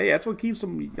heat. Hey, that's what keeps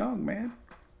him young, man.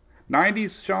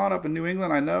 90s, Sean, up in New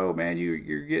England. I know, man,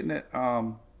 you're getting it.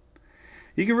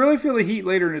 You can really feel the heat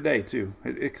later in the day, too.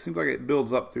 It seems like it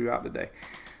builds up throughout the day.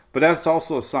 But that's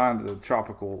also a sign that the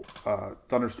tropical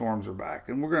thunderstorms are back.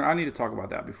 And I need to talk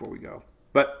about that before we go.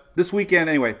 But this weekend,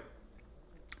 anyway,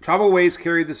 tropical waves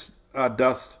carry this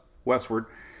dust westward.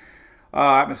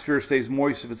 Atmosphere stays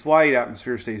moist if it's light.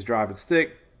 Atmosphere stays dry if it's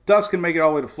thick. Dust can make it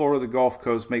all the way to Florida, the Gulf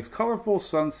Coast, makes colorful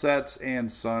sunsets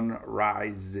and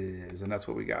sunrises. And that's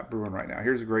what we got brewing right now.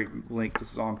 Here's a great link.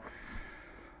 This is on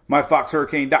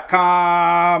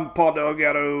myfoxhurricane.com. Paul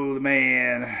Delgado, the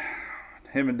man.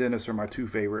 Him and Dennis are my two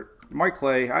favorite. Mike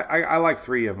Clay, I like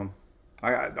three of them.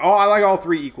 I like all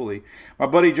three equally. My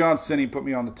buddy John Sinney put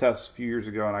me on the test a few years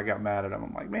ago, and I got mad at him.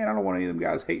 I'm like, man, I don't want any of them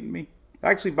guys hating me.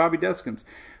 Actually, Bobby Deskins.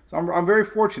 So I'm very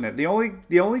fortunate. The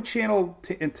only channel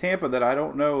in Tampa that I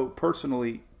don't know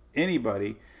personally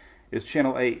anybody is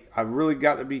Channel 8. I've really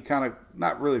got to be kind of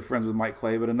not really friends with Mike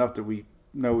Clay, but enough that we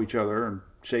know each other and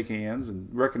shake hands and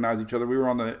recognize each other. We were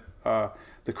on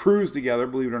the cruise together,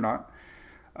 believe it or not.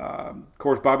 Of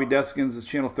course, Bobby Deskins is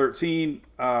Channel 13.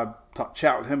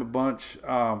 Chat with him a bunch.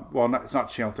 It's not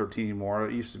Channel 13 anymore.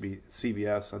 It used to be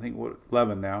CBS. I think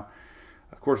 11 now.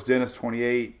 Of course, Dennis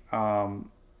 28.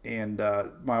 And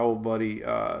my old buddy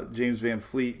James Van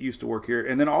Fleet used to work here.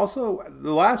 And then also,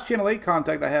 the last Channel 8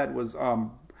 contact I had was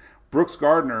Brooks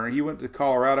Gardner. He went to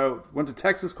Colorado, went to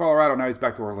Texas, Colorado. Now he's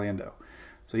back to Orlando.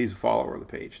 So he's a follower of the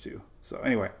page too. So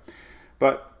anyway,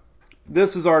 but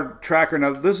this is our tracker.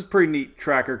 Now, this is a pretty neat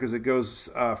tracker because it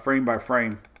goes frame by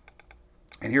frame.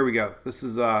 And here we go. This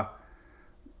is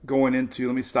going into,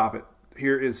 let me stop it.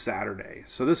 Here is Saturday.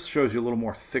 So this shows you a little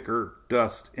more thicker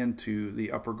dust into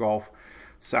the upper Gulf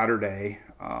Saturday.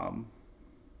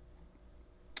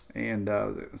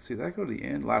 Let's see, did that go to the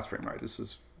end? Last frame, right? This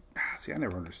is, see, I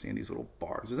never understand these little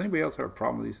bars. Does anybody else have a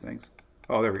problem with these things?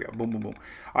 Oh, there we go. Boom, boom, boom.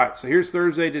 All right, so here's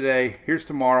Thursday today. Here's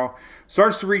tomorrow.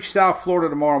 Starts to reach South Florida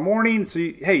tomorrow morning. So,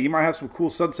 hey, you might have some cool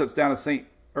sunsets down in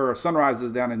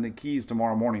sunrises down in the Keys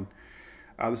tomorrow morning.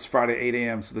 This is Friday, 8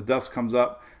 a.m., so the dust comes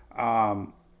up.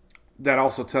 That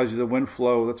also tells you the wind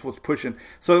flow. That's what's pushing.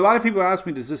 So a lot of people ask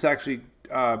me, does this actually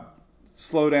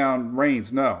slow down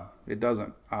rains? No, it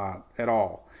doesn't at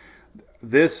all.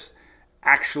 This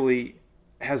actually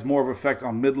has more of an effect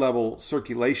on mid-level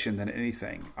circulation than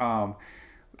anything.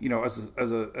 You know, as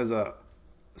a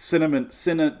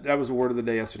that was the word of the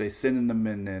day yesterday,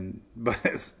 cinnamon.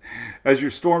 But as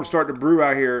your storms start to brew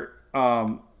out here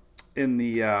in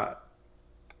the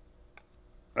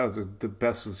that was the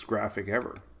bestest graphic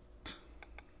ever.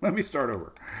 Let me start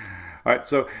over. All right,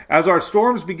 so as our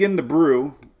storms begin to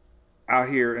brew out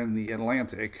here in the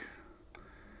Atlantic,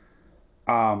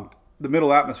 the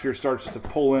middle atmosphere starts to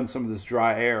pull in some of this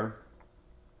dry air,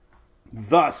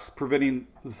 thus preventing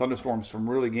the thunderstorms from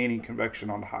really gaining convection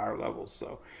on higher levels.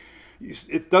 So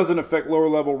it doesn't affect lower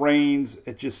level rains.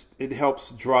 It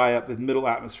helps dry up the middle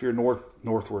atmosphere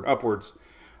northward, upwards,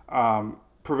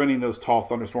 preventing those tall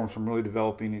thunderstorms from really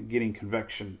developing and getting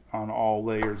convection on all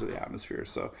layers of the atmosphere.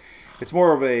 So it's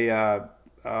more of a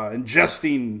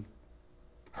ingesting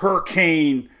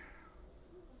hurricane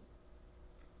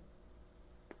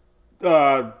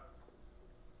I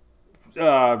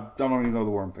don't even know the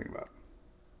word I'm thinking about.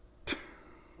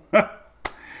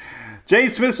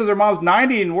 Jade Smith says her mom's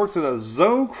 90 and works at a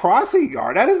zone crossing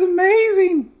guard. That is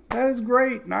amazing. That is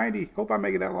great. 90. Hope I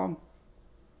make it that long.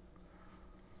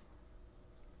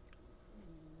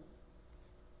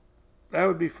 That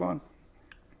would be fun.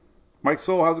 Mike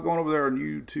Soul, how's it going over there on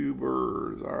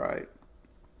YouTubers? All right.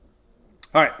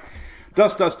 All right.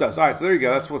 Dust. All right, so there you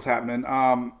go. That's what's happening.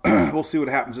 We'll see what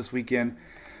happens this weekend.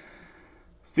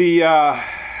 The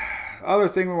other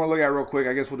thing we want to look at real quick,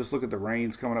 I guess we'll just look at the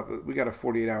rains coming up. We got a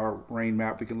 48-hour rain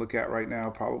map we can look at right now.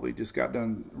 Probably just got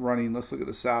done running. Let's look at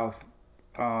the south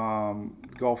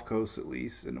Gulf Coast at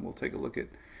least, and then we'll take a look at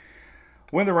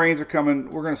when the rains are coming.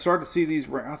 We're going to start to see these.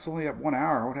 It's only up 1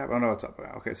 hour. What happened? Oh, no, it's up.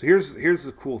 Okay, so here's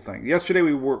the cool thing. Yesterday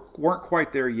we weren't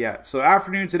quite there yet. So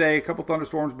afternoon today, a couple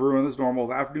thunderstorms brewing as normal.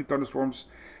 The afternoon thunderstorms,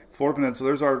 Florida Peninsula.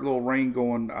 There's our little rain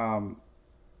going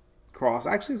across.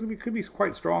 Actually, it could be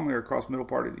quite strong there across the middle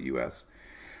part of the U.S.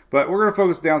 But we're going to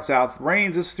focus down south.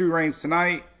 Rains. This is through rains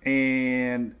tonight.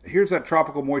 And here's that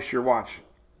tropical moisture. Watch.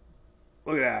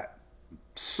 Look at that.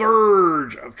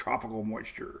 Surge of tropical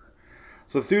moisture.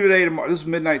 So through today, tomorrow, this is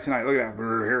midnight tonight. Look at that.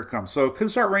 Here it comes. So it could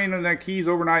start raining in that Keys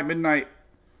overnight, midnight.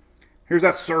 Here's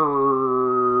that surge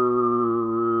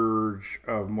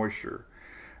of moisture.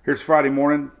 Here's Friday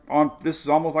morning. This is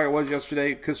almost like it was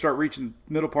yesterday. It could start reaching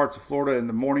middle parts of Florida in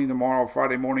the morning tomorrow,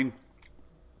 Friday morning.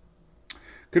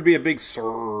 Could be a big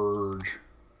surge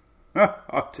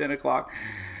of 10 o'clock.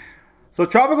 So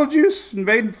tropical juice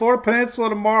invading Florida Peninsula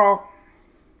tomorrow.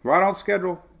 Right on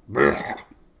schedule. So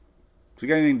you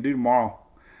got anything to do tomorrow?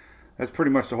 That's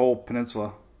pretty much the whole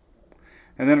peninsula.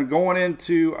 And then going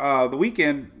into the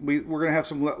weekend, we're going to have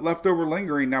some leftover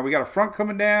lingering. Now, we got a front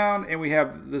coming down, and we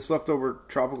have this leftover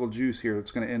tropical juice here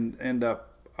that's going to end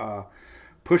up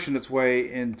pushing its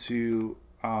way into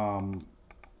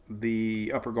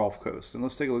the upper Gulf Coast. And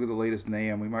let's take a look at the latest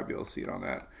NAM. We might be able to see it on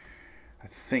that. I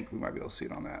think we might be able to see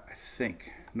it on that. I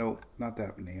think. Nope, not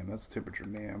that NAM. That's temperature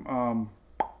NAM.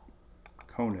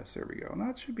 CONUS, there we go. And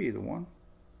that should be the one.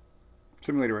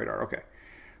 Simulated radar, okay.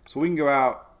 So we can go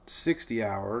out 60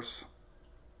 hours.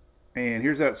 And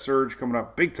here's that surge coming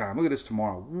up big time. Look at this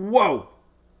tomorrow. Whoa!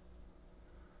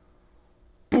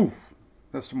 Poof!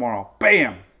 That's tomorrow.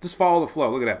 Bam! Just follow the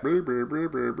flow. Look at that.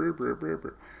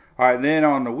 All right, then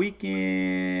on the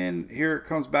weekend, here it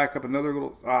comes back up another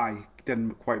little... you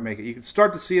didn't quite make it. You can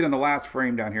start to see it in the last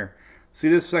frame down here. See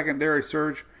this secondary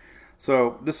surge?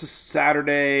 So this is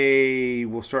Saturday.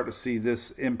 We'll start to see this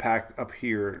impact up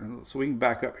here. So we can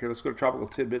back up here. Let's go to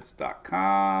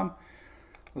tropicaltidbits.com.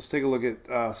 Let's take a look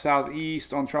at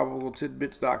southeast on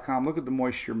tropicaltidbits.com. Look at the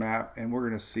moisture map, and we're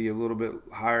going to see a little bit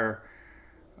higher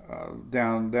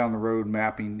down the road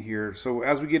mapping here. So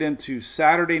as we get into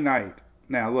Saturday night,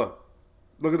 now look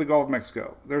at the Gulf of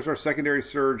Mexico. There's our secondary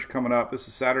surge coming up. This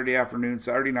is Saturday afternoon,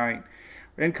 Saturday night.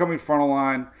 Incoming frontal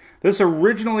line. This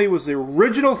originally was the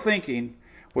original thinking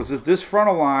was that this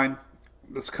frontal line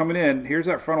that's coming in, here's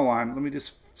that frontal line. Let me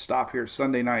just stop here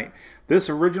Sunday night. This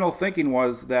original thinking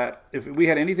was that if we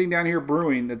had anything down here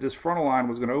brewing, that this frontal line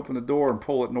was going to open the door and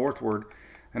pull it northward,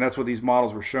 and that's what these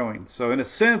models were showing. So in a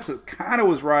sense, it kind of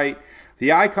was right.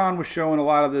 The icon was showing a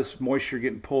lot of this moisture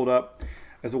getting pulled up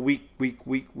as a weak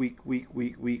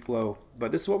low.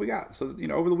 But this is what we got. So,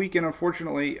 over the weekend,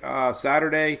 unfortunately,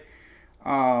 Saturday,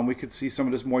 we could see some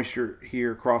of this moisture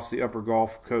here across the upper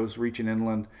Gulf Coast reaching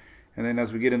inland. And then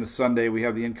as we get into Sunday, we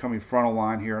have the incoming frontal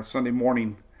line here on Sunday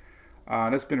morning.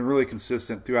 And it's been really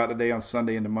consistent throughout the day on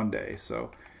Sunday into Monday. So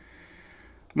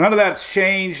none of that's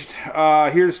changed.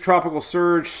 Here's tropical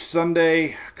surge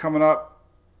Sunday coming up.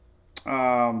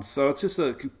 So it's just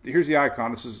here's the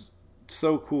icon. This is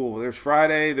so cool. There's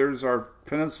Friday. There's our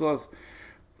peninsula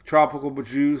tropical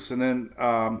juice, and then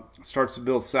starts to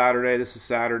build Saturday. This is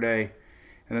Saturday,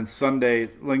 and then Sunday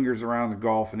lingers around the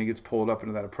Gulf, and he gets pulled up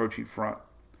into that approaching front.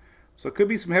 So it could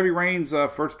be some heavy rains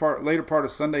later part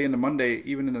of Sunday into Monday,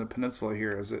 even in the peninsula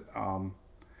here, as it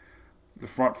the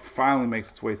front finally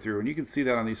makes its way through, and you can see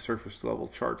that on these surface level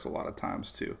charts a lot of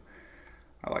times too.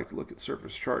 I like to look at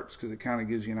surface charts because it kind of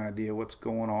gives you an idea what's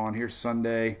going on. Here's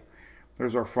Sunday.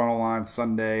 There's our frontal line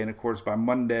Sunday, and of course by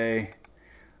Monday,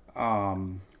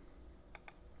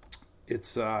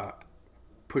 it's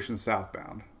pushing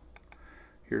southbound.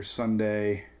 Here's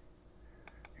Sunday.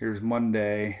 Here's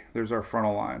Monday. There's our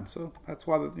frontal line. So that's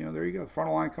why there you go,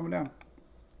 frontal line coming down.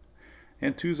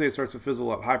 And Tuesday it starts to fizzle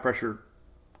up. High pressure.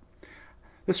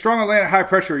 The strong Atlantic high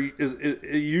pressure it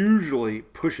usually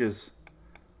pushes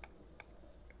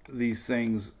these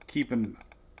things, keeping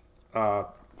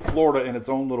Florida in its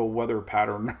own little weather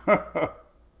pattern.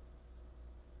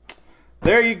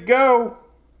 There you go.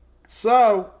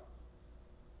 So,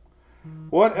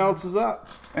 what else is up?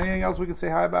 Anything else we can say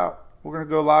hi about? We're going to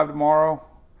go live tomorrow.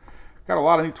 Got a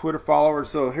lot of new Twitter followers.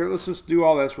 So here, let's just do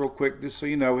all this real quick, just so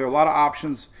you know. We have a lot of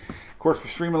options. Of course, we're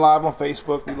streaming live on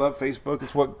Facebook. We love Facebook.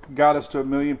 It's what got us to 1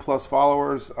 million plus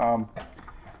followers.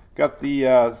 Got the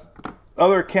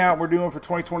other account we're doing for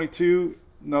 2022.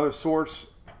 Another source,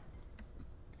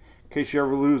 in case you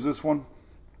ever lose this one.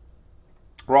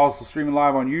 We're also streaming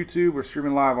live on YouTube. We're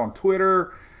streaming live on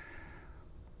Twitter.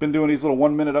 Been doing these little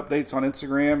 1-minute updates on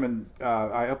Instagram, and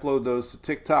I upload those to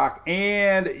TikTok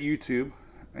and YouTube.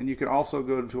 And you can also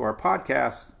go to our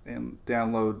podcast and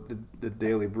download the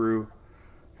Daily Brew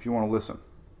if you want to listen.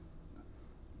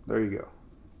 There you go.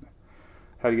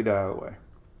 How do you get that out of the way?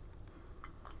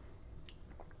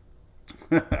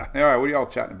 All right, what are y'all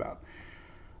chatting about?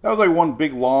 That was like one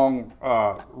big long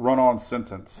run-on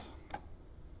sentence.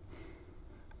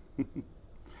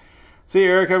 See you,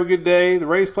 Eric. Have a good day. The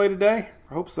Rays play today?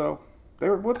 I hope so.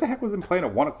 What the heck was them playing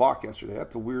at 1 o'clock yesterday?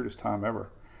 That's the weirdest time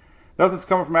ever. Nothing's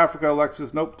coming from Africa,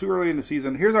 Alexis. Nope, too early in the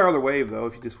season. Here's our other wave, though.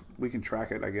 If we can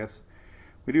track it, I guess.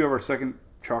 We do have our second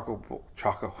chocolate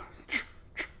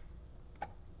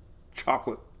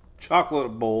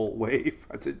bowl wave.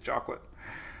 I said chocolate.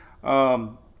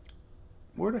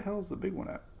 Where the hell is the big one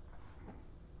at?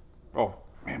 Oh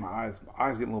man, my eyes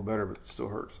getting a little better, but it still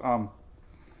hurts.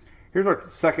 Here's our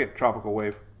second tropical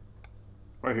wave.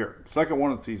 Right here. Second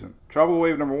one of the season. Tropical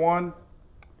wave number 1.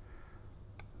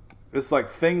 It's like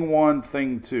thing 1,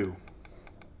 thing 2.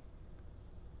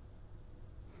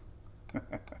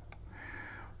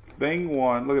 Thing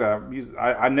 1. Look at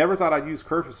that. I never thought I'd use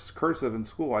cursive in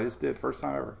school. I just did. First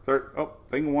time ever.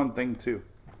 Thing 1, thing 2.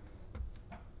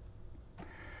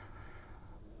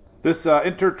 This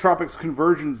intertropics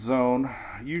convergence zone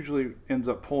usually ends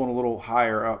up pulling a little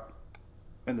higher up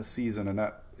in the season, and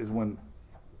that is when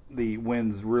the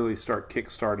winds really start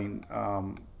kick-starting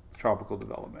tropical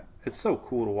development. It's so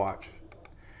cool to watch.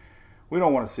 We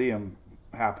don't want to see them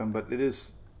happen, but it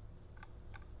is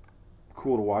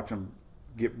cool to watch them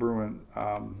get brewing.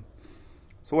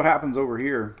 So what happens over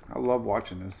here, I love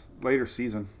watching this. Later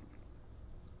season.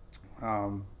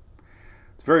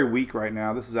 It's very weak right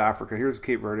now. This is Africa. Here's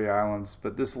Cape Verde Islands.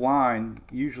 But this line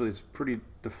usually is pretty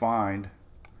defined.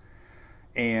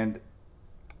 And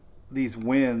these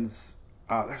winds,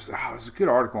 there's a good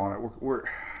article on it.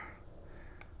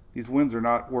 These winds are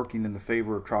not working in the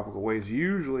favor of tropical waves.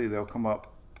 Usually they'll come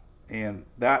up, and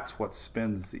that's what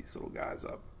spins these little guys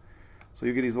up. So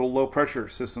you get these little low pressure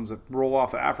systems that roll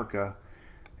off of Africa,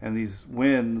 and these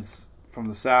winds from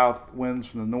the south, winds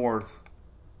from the north,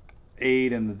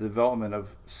 aid in the development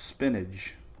of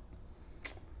spinach.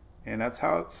 And that's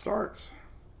how it starts.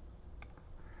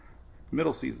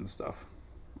 Middle season stuff.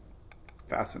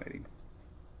 Fascinating.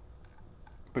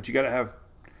 But you got to have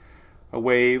a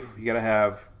wave. You got to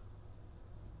have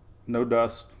no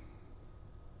dust.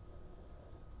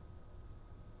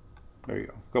 There you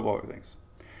go. A couple other things.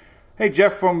 Hey,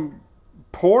 Jeff from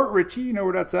Port Richie, you know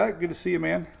where that's at. Good to see you,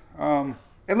 man. And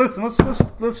listen,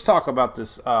 let's talk about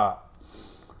this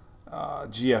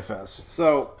GFS.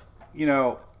 So, you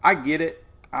know, I get it.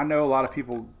 I know a lot of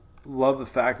people love the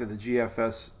fact that the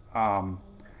GFS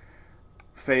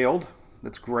failed.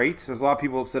 That's great. There's a lot of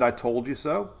people that said, I told you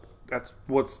so. That's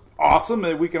what's awesome,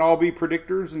 that we can all be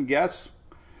predictors and guess.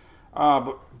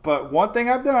 But one thing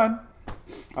I've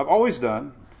always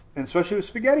done, and especially with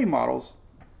spaghetti models,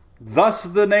 thus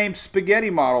the name spaghetti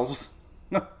models,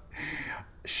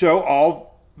 show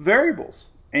all variables.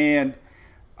 And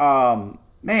man,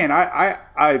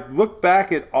 I look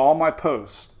back at all my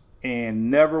posts, and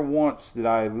never once did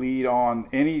I lead on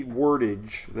any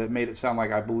wordage that made it sound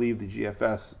like I believed the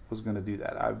GFS was going to do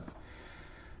that. I've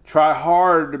tried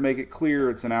hard to make it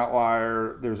clear it's an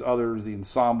outlier. There's others, the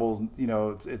ensembles, you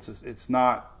know, it's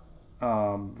not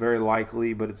very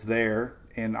likely, but it's there.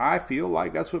 And I feel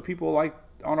like that's what people like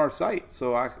on our site.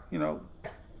 So I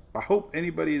hope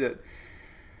anybody that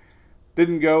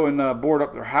didn't go and board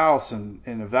up their house and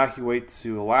evacuate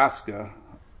to Alaska,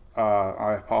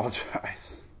 I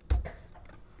apologize.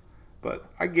 But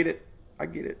I get it.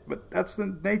 But that's the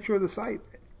nature of the site,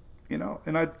 you know.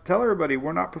 And I tell everybody,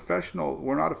 we're not professional.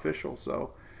 We're not official.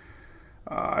 So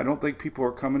I don't think people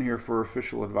are coming here for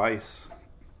official advice.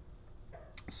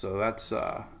 So that's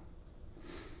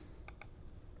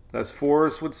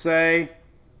Forrest would say.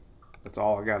 That's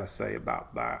all I got to say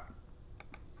about that.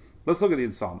 Let's look at the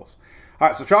ensembles. All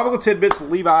right, so Tropical Tidbits,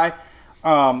 Levi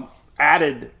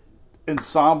added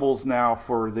ensembles now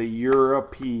for the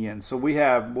European. So we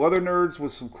have Weather Nerds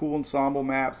with some cool ensemble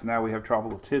maps. Now we have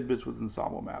Tropical Tidbits with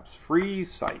ensemble maps. Free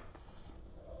sites.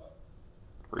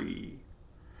 Free.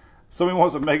 Somebody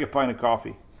wants a mega pint of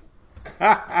coffee.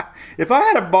 If I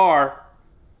had a bar,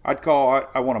 I'd call,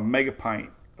 I want a mega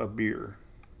pint of beer.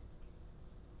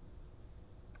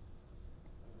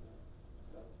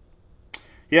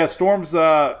 Yeah, storms.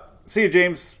 See you,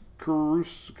 James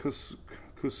Cusano.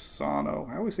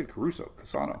 I always say Caruso.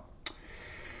 Cusano.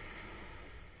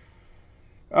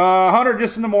 Hunter,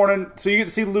 just in the morning. So you get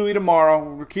to see Louie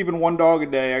tomorrow. We're keeping one dog a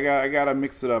day. I gotta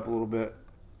mix it up a little bit.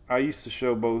 I used to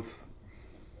show both.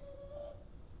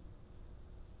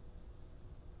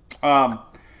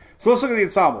 So let's look at the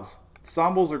ensembles.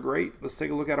 Ensembles are great. Let's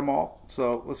take a look at them all.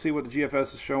 So let's see what the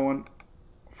GFS is showing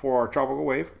for our tropical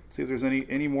wave. See if there's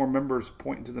any more members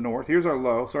pointing to the north. Here's our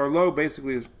low. So our low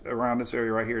basically is around this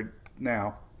area right here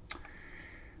now.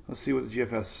 Let's see what the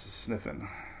GFS is sniffing.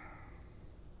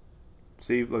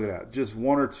 See, look at that. Just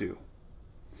one or two.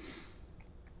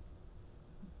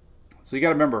 So you got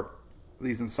to remember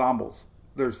these ensembles.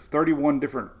 There's 31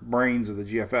 different brains of the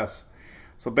GFS.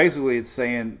 So basically it's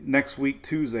saying next week,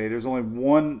 Tuesday, there's only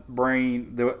one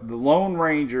brain, the Lone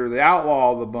Ranger, the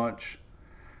outlaw of the bunch.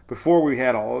 Before we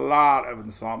had a lot of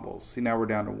ensembles. See, now we're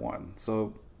down to one.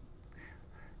 So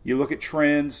you look at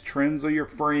trends. Trends are your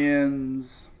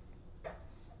friends.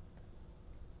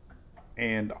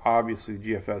 And obviously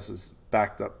GFS is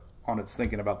backed up on its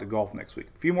thinking about the Gulf next week.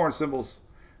 A few more ensembles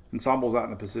out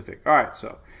in the Pacific. All right,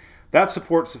 so that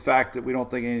supports the fact that we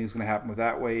don't think anything's going to happen with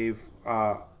that wave.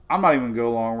 I'm not even going to go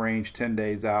long range 10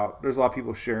 days out. There's a lot of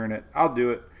people sharing it. I'll do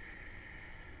it.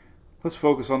 Let's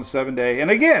focus on the 7-day. And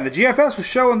again, the GFS was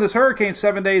showing this hurricane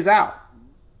 7 days out.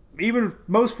 Even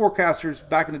most forecasters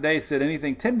back in the day said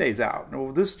anything 10 days out.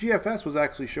 Well, this GFS was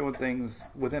actually showing things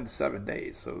within 7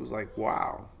 days. So it was like,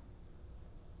 wow.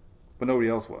 But nobody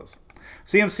else was.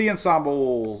 CMC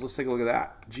ensembles. Let's take a look at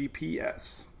that.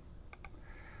 GPS.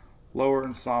 Lower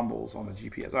ensembles on the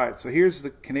GPS. All right, so here's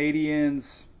the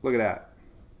Canadians. Look at that.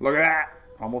 Look at that.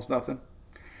 Almost nothing.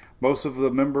 Most of the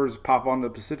members pop on the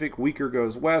Pacific. Weaker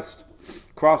goes west.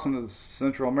 Crossing to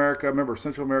Central America. Remember,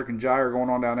 Central American gyre going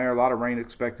on down there. A lot of rain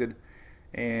expected.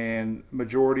 And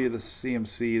majority of the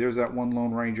CMC. There's that one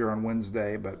Lone Ranger on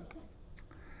Wednesday, but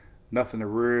nothing to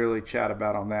really chat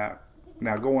about on that.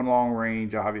 Now, going long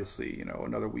range, obviously, you know,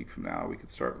 another week from now, we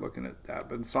could start looking at that.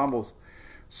 But ensembles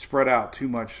spread out too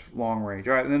much long range.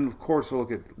 All right, and then, of course, we'll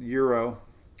look at Euro.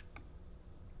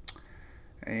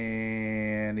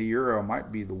 And the Euro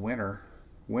might be the winner.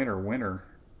 Winner.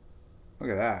 Look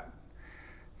at that.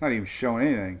 Not even showing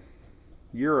anything.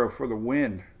 Euro for the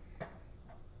win.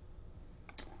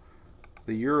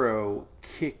 The Euro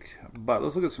kicked butt.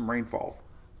 Let's look at some rainfall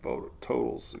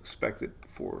totals expected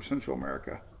for Central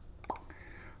America.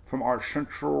 From our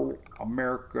Central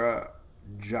America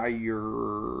gyre.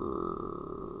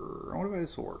 I wonder if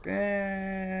this will work.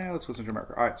 Let's go Central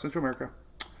America. All right, Central America.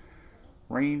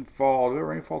 Rainfall. Do we have a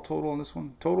rainfall total on this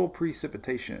one? Total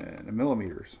precipitation in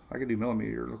millimeters. I could do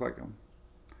millimeter. Look like them.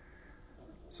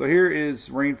 So here is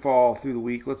rainfall through the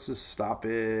week. Let's just stop it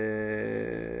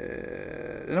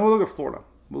and then we'll look at Florida.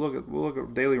 We'll look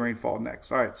at daily rainfall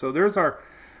next. All right, so there's our.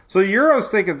 So the Euro's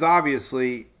thinking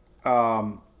obviously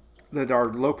that our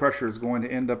low pressure is going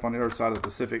to end up on the other side of the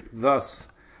Pacific. Thus,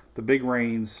 the big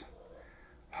rains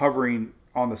hovering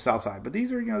on the south side. But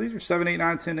these are 7, 8,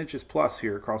 9, 10 inches plus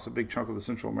here across a big chunk of the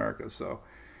Central Americas. So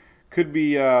could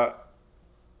be.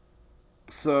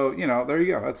 So there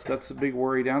you go. That's a big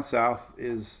worry down south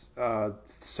is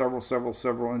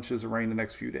several inches of rain the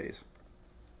next few days.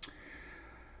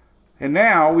 And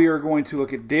now we are going to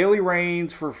look at daily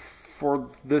rains for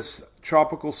this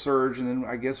tropical surge, and then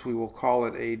I guess we will call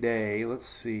it a day. Let's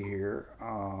see here.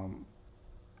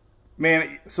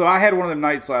 Man, so I had one of them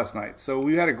nights last night. So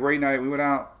we had a great night. We went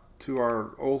out to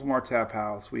our Oldsmar Tap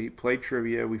House. We played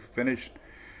trivia. We finished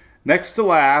next to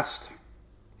last.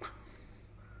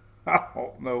 I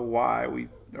don't know why we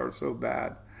are so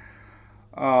bad.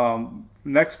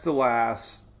 Next to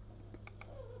last.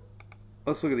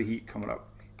 Let's look at the heat coming up.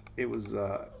 It was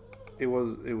a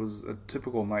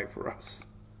typical night for us.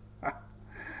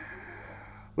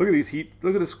 Look at these heat.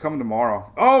 Look at this coming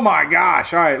tomorrow. Oh my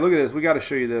gosh! All right, look at this. We got to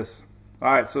show you this.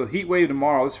 All right, so heat wave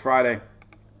tomorrow. This Friday.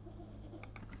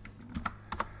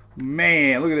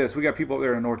 Man, look at this. We got people up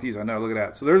there in the Northeast. I know. Look at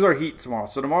that. So there's our heat tomorrow.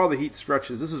 So tomorrow the heat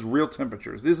stretches. This is real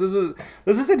temperatures. This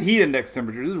isn't heat index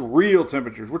temperatures. This is real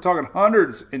temperatures. We're talking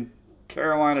hundreds in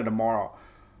Carolina tomorrow.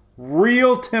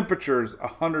 Real temperatures,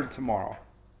 100 tomorrow.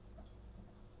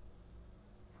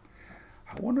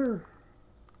 I wonder.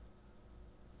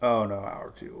 Oh no,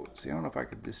 hour 2. See, I don't know if I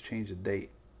could just change the date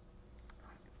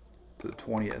to the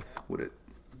 20th. Would it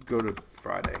go to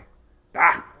Friday?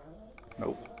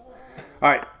 Nope. All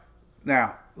right.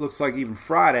 Now, looks like even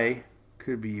Friday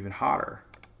could be even hotter.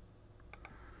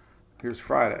 Here's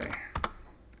Friday.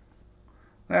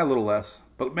 A little less.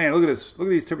 But man, look at this. Look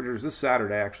at these temperatures. This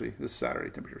Saturday, actually. This Saturday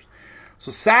temperatures.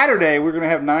 So Saturday, we're going to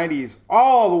have 90s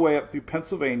all the way up through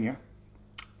Pennsylvania.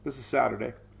 This is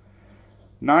Saturday.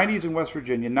 90s in West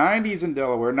Virginia. 90s in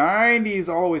Delaware. 90s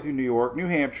all the way through New York, New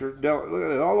Hampshire. Look at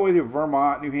this. All the way through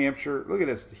Vermont, New Hampshire. Look at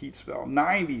this heat spell.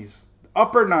 90s.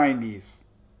 Upper 90s.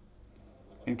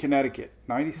 In Connecticut,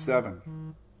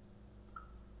 97.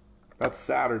 That's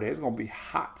Saturday. It's going to be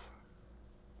hot.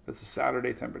 That's the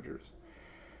Saturday temperatures.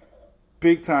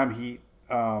 Big time heat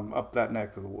up that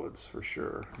neck of the woods for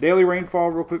sure. Daily rainfall,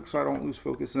 real quick, so I don't lose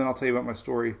focus, and then I'll tell you about my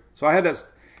story. So I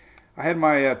had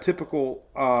my typical.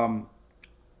 I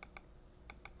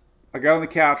got on the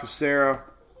couch with Sarah.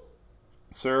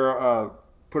 Sarah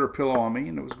put her pillow on me,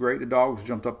 and it was great. The dogs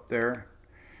jumped up there,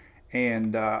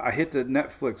 and I hit the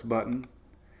Netflix button.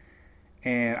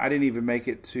 And I didn't even make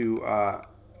it to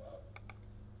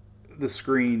the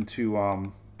screen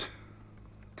to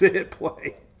hit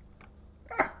play.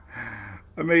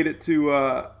 I made it to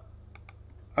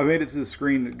the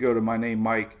screen to go to my name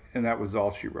Mike, and that was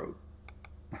all she wrote.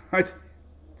 I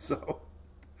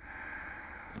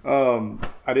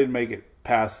didn't make it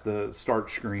past the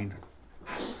start screen.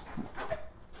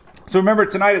 So remember,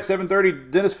 tonight at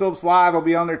 7:30, Dennis Phillips Live. I'll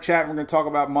be on there chatting. We're going to talk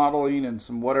about modeling and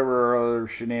some whatever other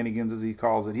shenanigans, as he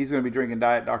calls it. He's going to be drinking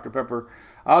Diet Dr. Pepper.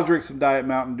 I'll drink some Diet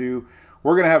Mountain Dew.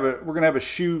 We're going to have a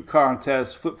shoe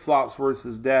contest, flip flops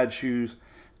versus dad shoes,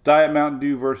 Diet Mountain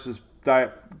Dew versus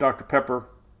Diet Dr. Pepper.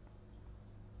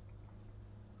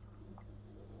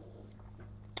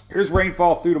 Here's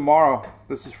rainfall through tomorrow.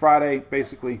 This is Friday,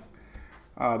 basically.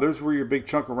 There's where your big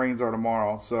chunk of rains are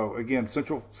tomorrow. So again,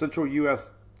 central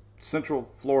U.S. Central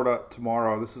Florida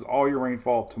tomorrow. This is all your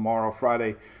rainfall tomorrow,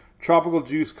 Friday. Tropical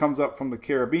juice comes up from the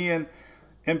Caribbean,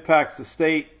 impacts the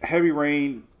state. Heavy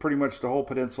rain, pretty much the whole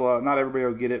peninsula. Not everybody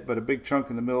will get it, but a big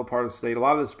chunk in the middle part of the state. A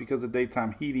lot of this because of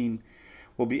daytime heating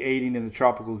will be aiding in the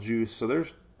tropical juice. So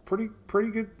there's pretty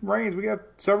good rains. We got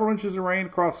several inches of rain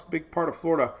across a big part of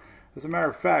Florida. As a matter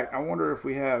of fact, I wonder if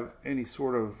we have any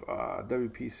sort of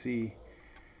WPC.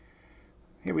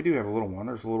 Yeah, we do have a little one.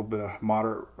 There's a little bit of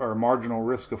moderate or marginal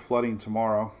risk of flooding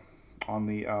tomorrow on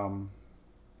the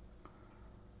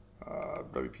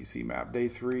WPC map. Day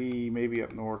 3, maybe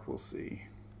up north. We'll see.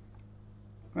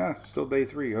 Still day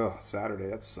 3. Oh,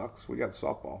 Saturday. That sucks. We got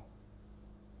softball.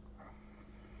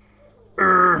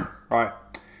 All right.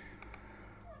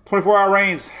 24-hour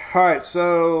rains. All right,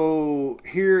 so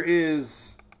here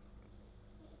is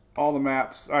all the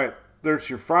maps. All right, there's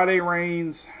your Friday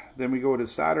rains. Then we go to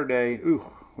Saturday. Ooh,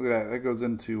 look at that. That goes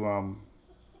into,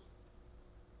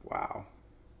 wow.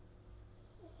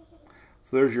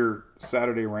 So there's your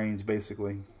Saturday rains,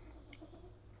 basically.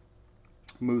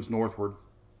 Moves northward.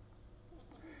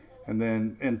 And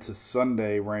then into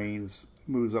Sunday rains,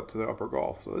 moves up to the upper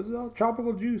Gulf. So this is all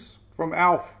tropical juice from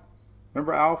Alf.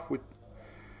 Remember Alf?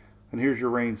 And here's your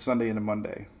rain Sunday into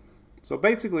Monday. So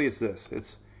basically it's this.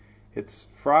 It's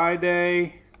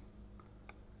Friday,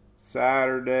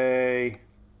 Saturday,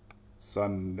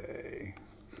 Sunday.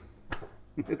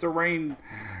 It's a rain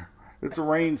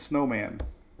snowman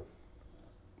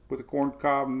with a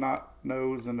corncob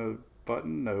nose and a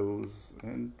button nose,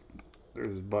 and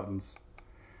there's buttons.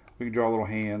 We can draw little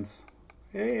hands.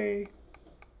 Hey,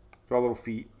 draw little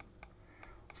feet.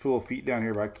 Let's put little feet down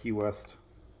here by Key West.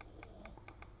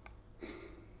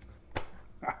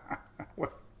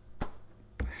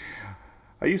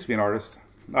 I used to be an artist.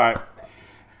 All right.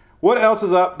 What else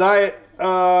is up? Diet.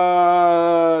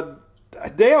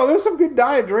 Dale, there's some good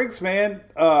diet drinks, man.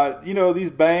 You know, these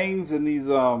Bangs and these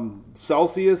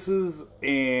Celsiuses,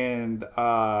 and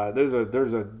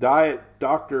there's a Diet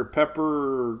Dr.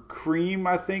 Pepper cream,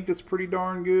 I think, that's pretty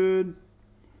darn good.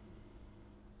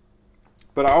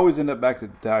 But I always end up back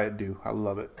at Diet Dew. I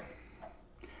love it.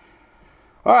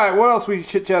 All right, what else we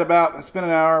chit chat about? It's been an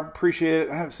hour. Appreciate it.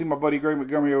 I haven't seen my buddy Greg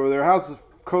Montgomery over there. How's the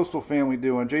Coastal family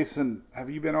doing? Jason, have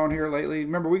you been on here lately?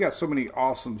 Remember, we got so many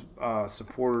awesome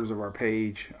supporters of our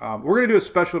page. We're going to do a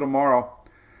special tomorrow.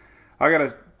 I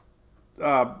got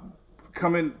to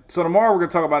come in. So tomorrow we're going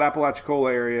to talk about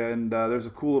Apalachicola area, and there's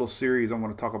a cool little series I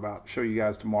want to talk about, show you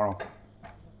guys tomorrow.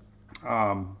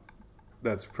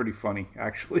 That's pretty funny,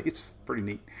 actually. It's pretty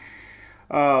neat.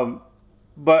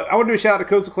 But I want to do a shout out to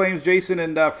Coastal Claims. Jason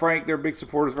and Frank, they're big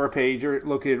supporters of our page. They're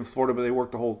located in Florida, but they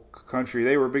work the whole country.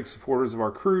 They were big supporters of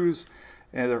our cruise,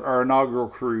 and our inaugural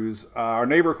cruise. Our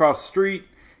neighbor across the street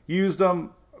used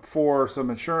them for some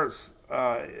insurance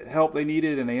help they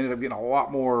needed, and they ended up getting a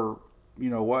lot more, you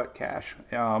know what, cash.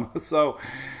 So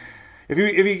if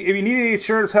you need any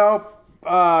insurance help,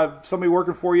 somebody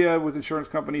working for you with insurance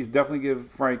companies, definitely give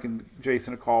Frank and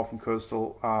Jason a call from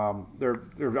Coastal.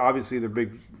 They're obviously their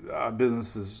big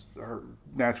businesses are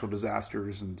natural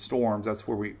disasters and storms. That's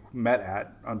where we met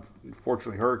at.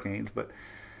 Unfortunately, hurricanes, but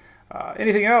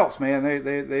anything else, man,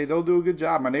 they'll do a good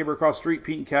job. My neighbor across the street,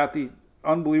 Pete and Kathy,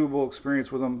 unbelievable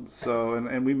experience with them. So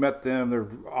and we met them. They're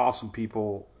awesome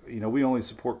people. You know, we only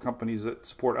support companies that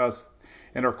support us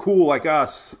and are cool like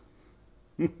us.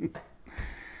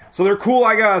 So they're cool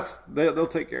like us. They'll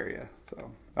take care of you. So,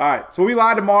 all right. So we'll be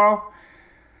live tomorrow.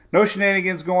 No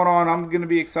shenanigans going on. I'm going to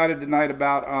be excited tonight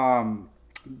about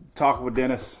talking with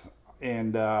Dennis,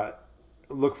 and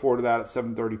look forward to that at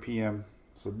 7:30 p.m.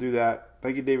 So do that.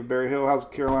 Thank you, David Berryhill. How's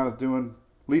Carolina's doing?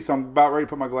 At least I'm about ready to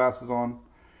put my glasses on.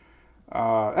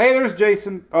 Hey, there's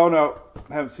Jason. Oh, no.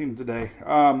 I haven't seen him today.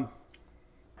 I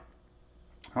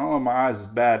don't know. My eyes is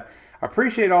bad. I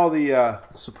appreciate all the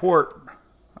support.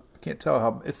 Can't tell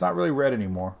how it's not really red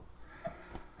anymore.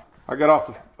 I got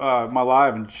off my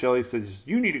live and Shelly says,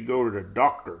 "You need to go to the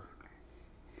doctor."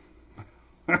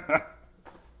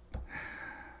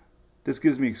 This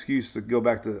gives me an excuse to go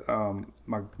back to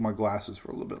my glasses for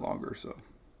a little bit longer. So,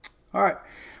 all right.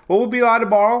 Well, we'll be live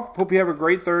tomorrow. Hope you have a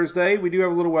great Thursday. We do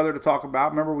have a little weather to talk about.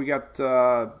 Remember, we got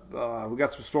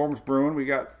some storms brewing. We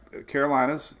got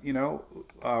Carolinas. You know,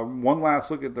 one last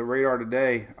look at the radar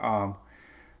today.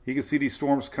 You can see these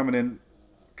storms coming in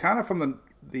kind of from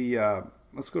the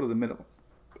let's go to the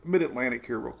mid-Atlantic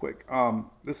here real quick.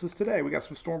 This is today. We got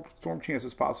some storm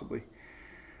chances possibly.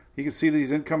 You can see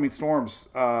these incoming storms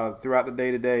throughout the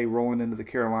day today rolling into the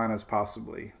Carolinas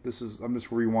possibly. I'm just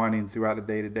rewinding throughout the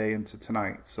day today into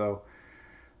tonight. So,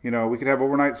 you know, we could have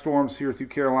overnight storms here through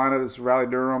Carolina. This is Raleigh,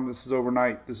 Durham. This is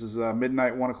overnight. This is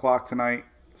midnight, 1 o'clock tonight.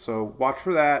 So watch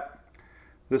for that.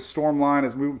 This storm line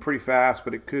is moving pretty fast,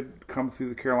 but it could come through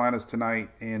the Carolinas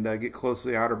tonight and get close to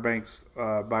the Outer Banks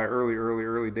by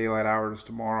early daylight hours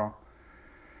tomorrow.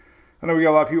 I know we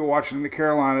got a lot of people watching in the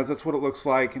Carolinas. That's what it looks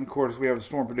like. And, of course, we have a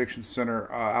Storm Prediction Center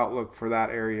outlook for that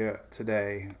area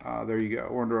today. There you go.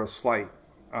 We're under a slight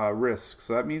risk.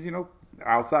 So that means, you know,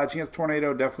 outside chance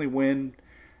tornado, definitely wind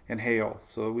and hail.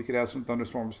 So we could have some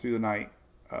thunderstorms through the night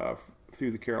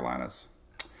through the Carolinas.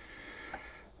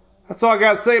 That's all I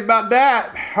got to say about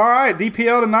that. All right,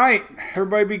 DPL tonight.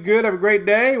 Everybody be good. Have a great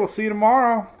day. We'll see you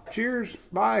tomorrow. Cheers.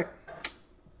 Bye.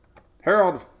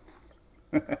 Harold.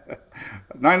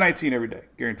 9:19 every day.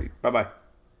 Guaranteed. Bye-bye.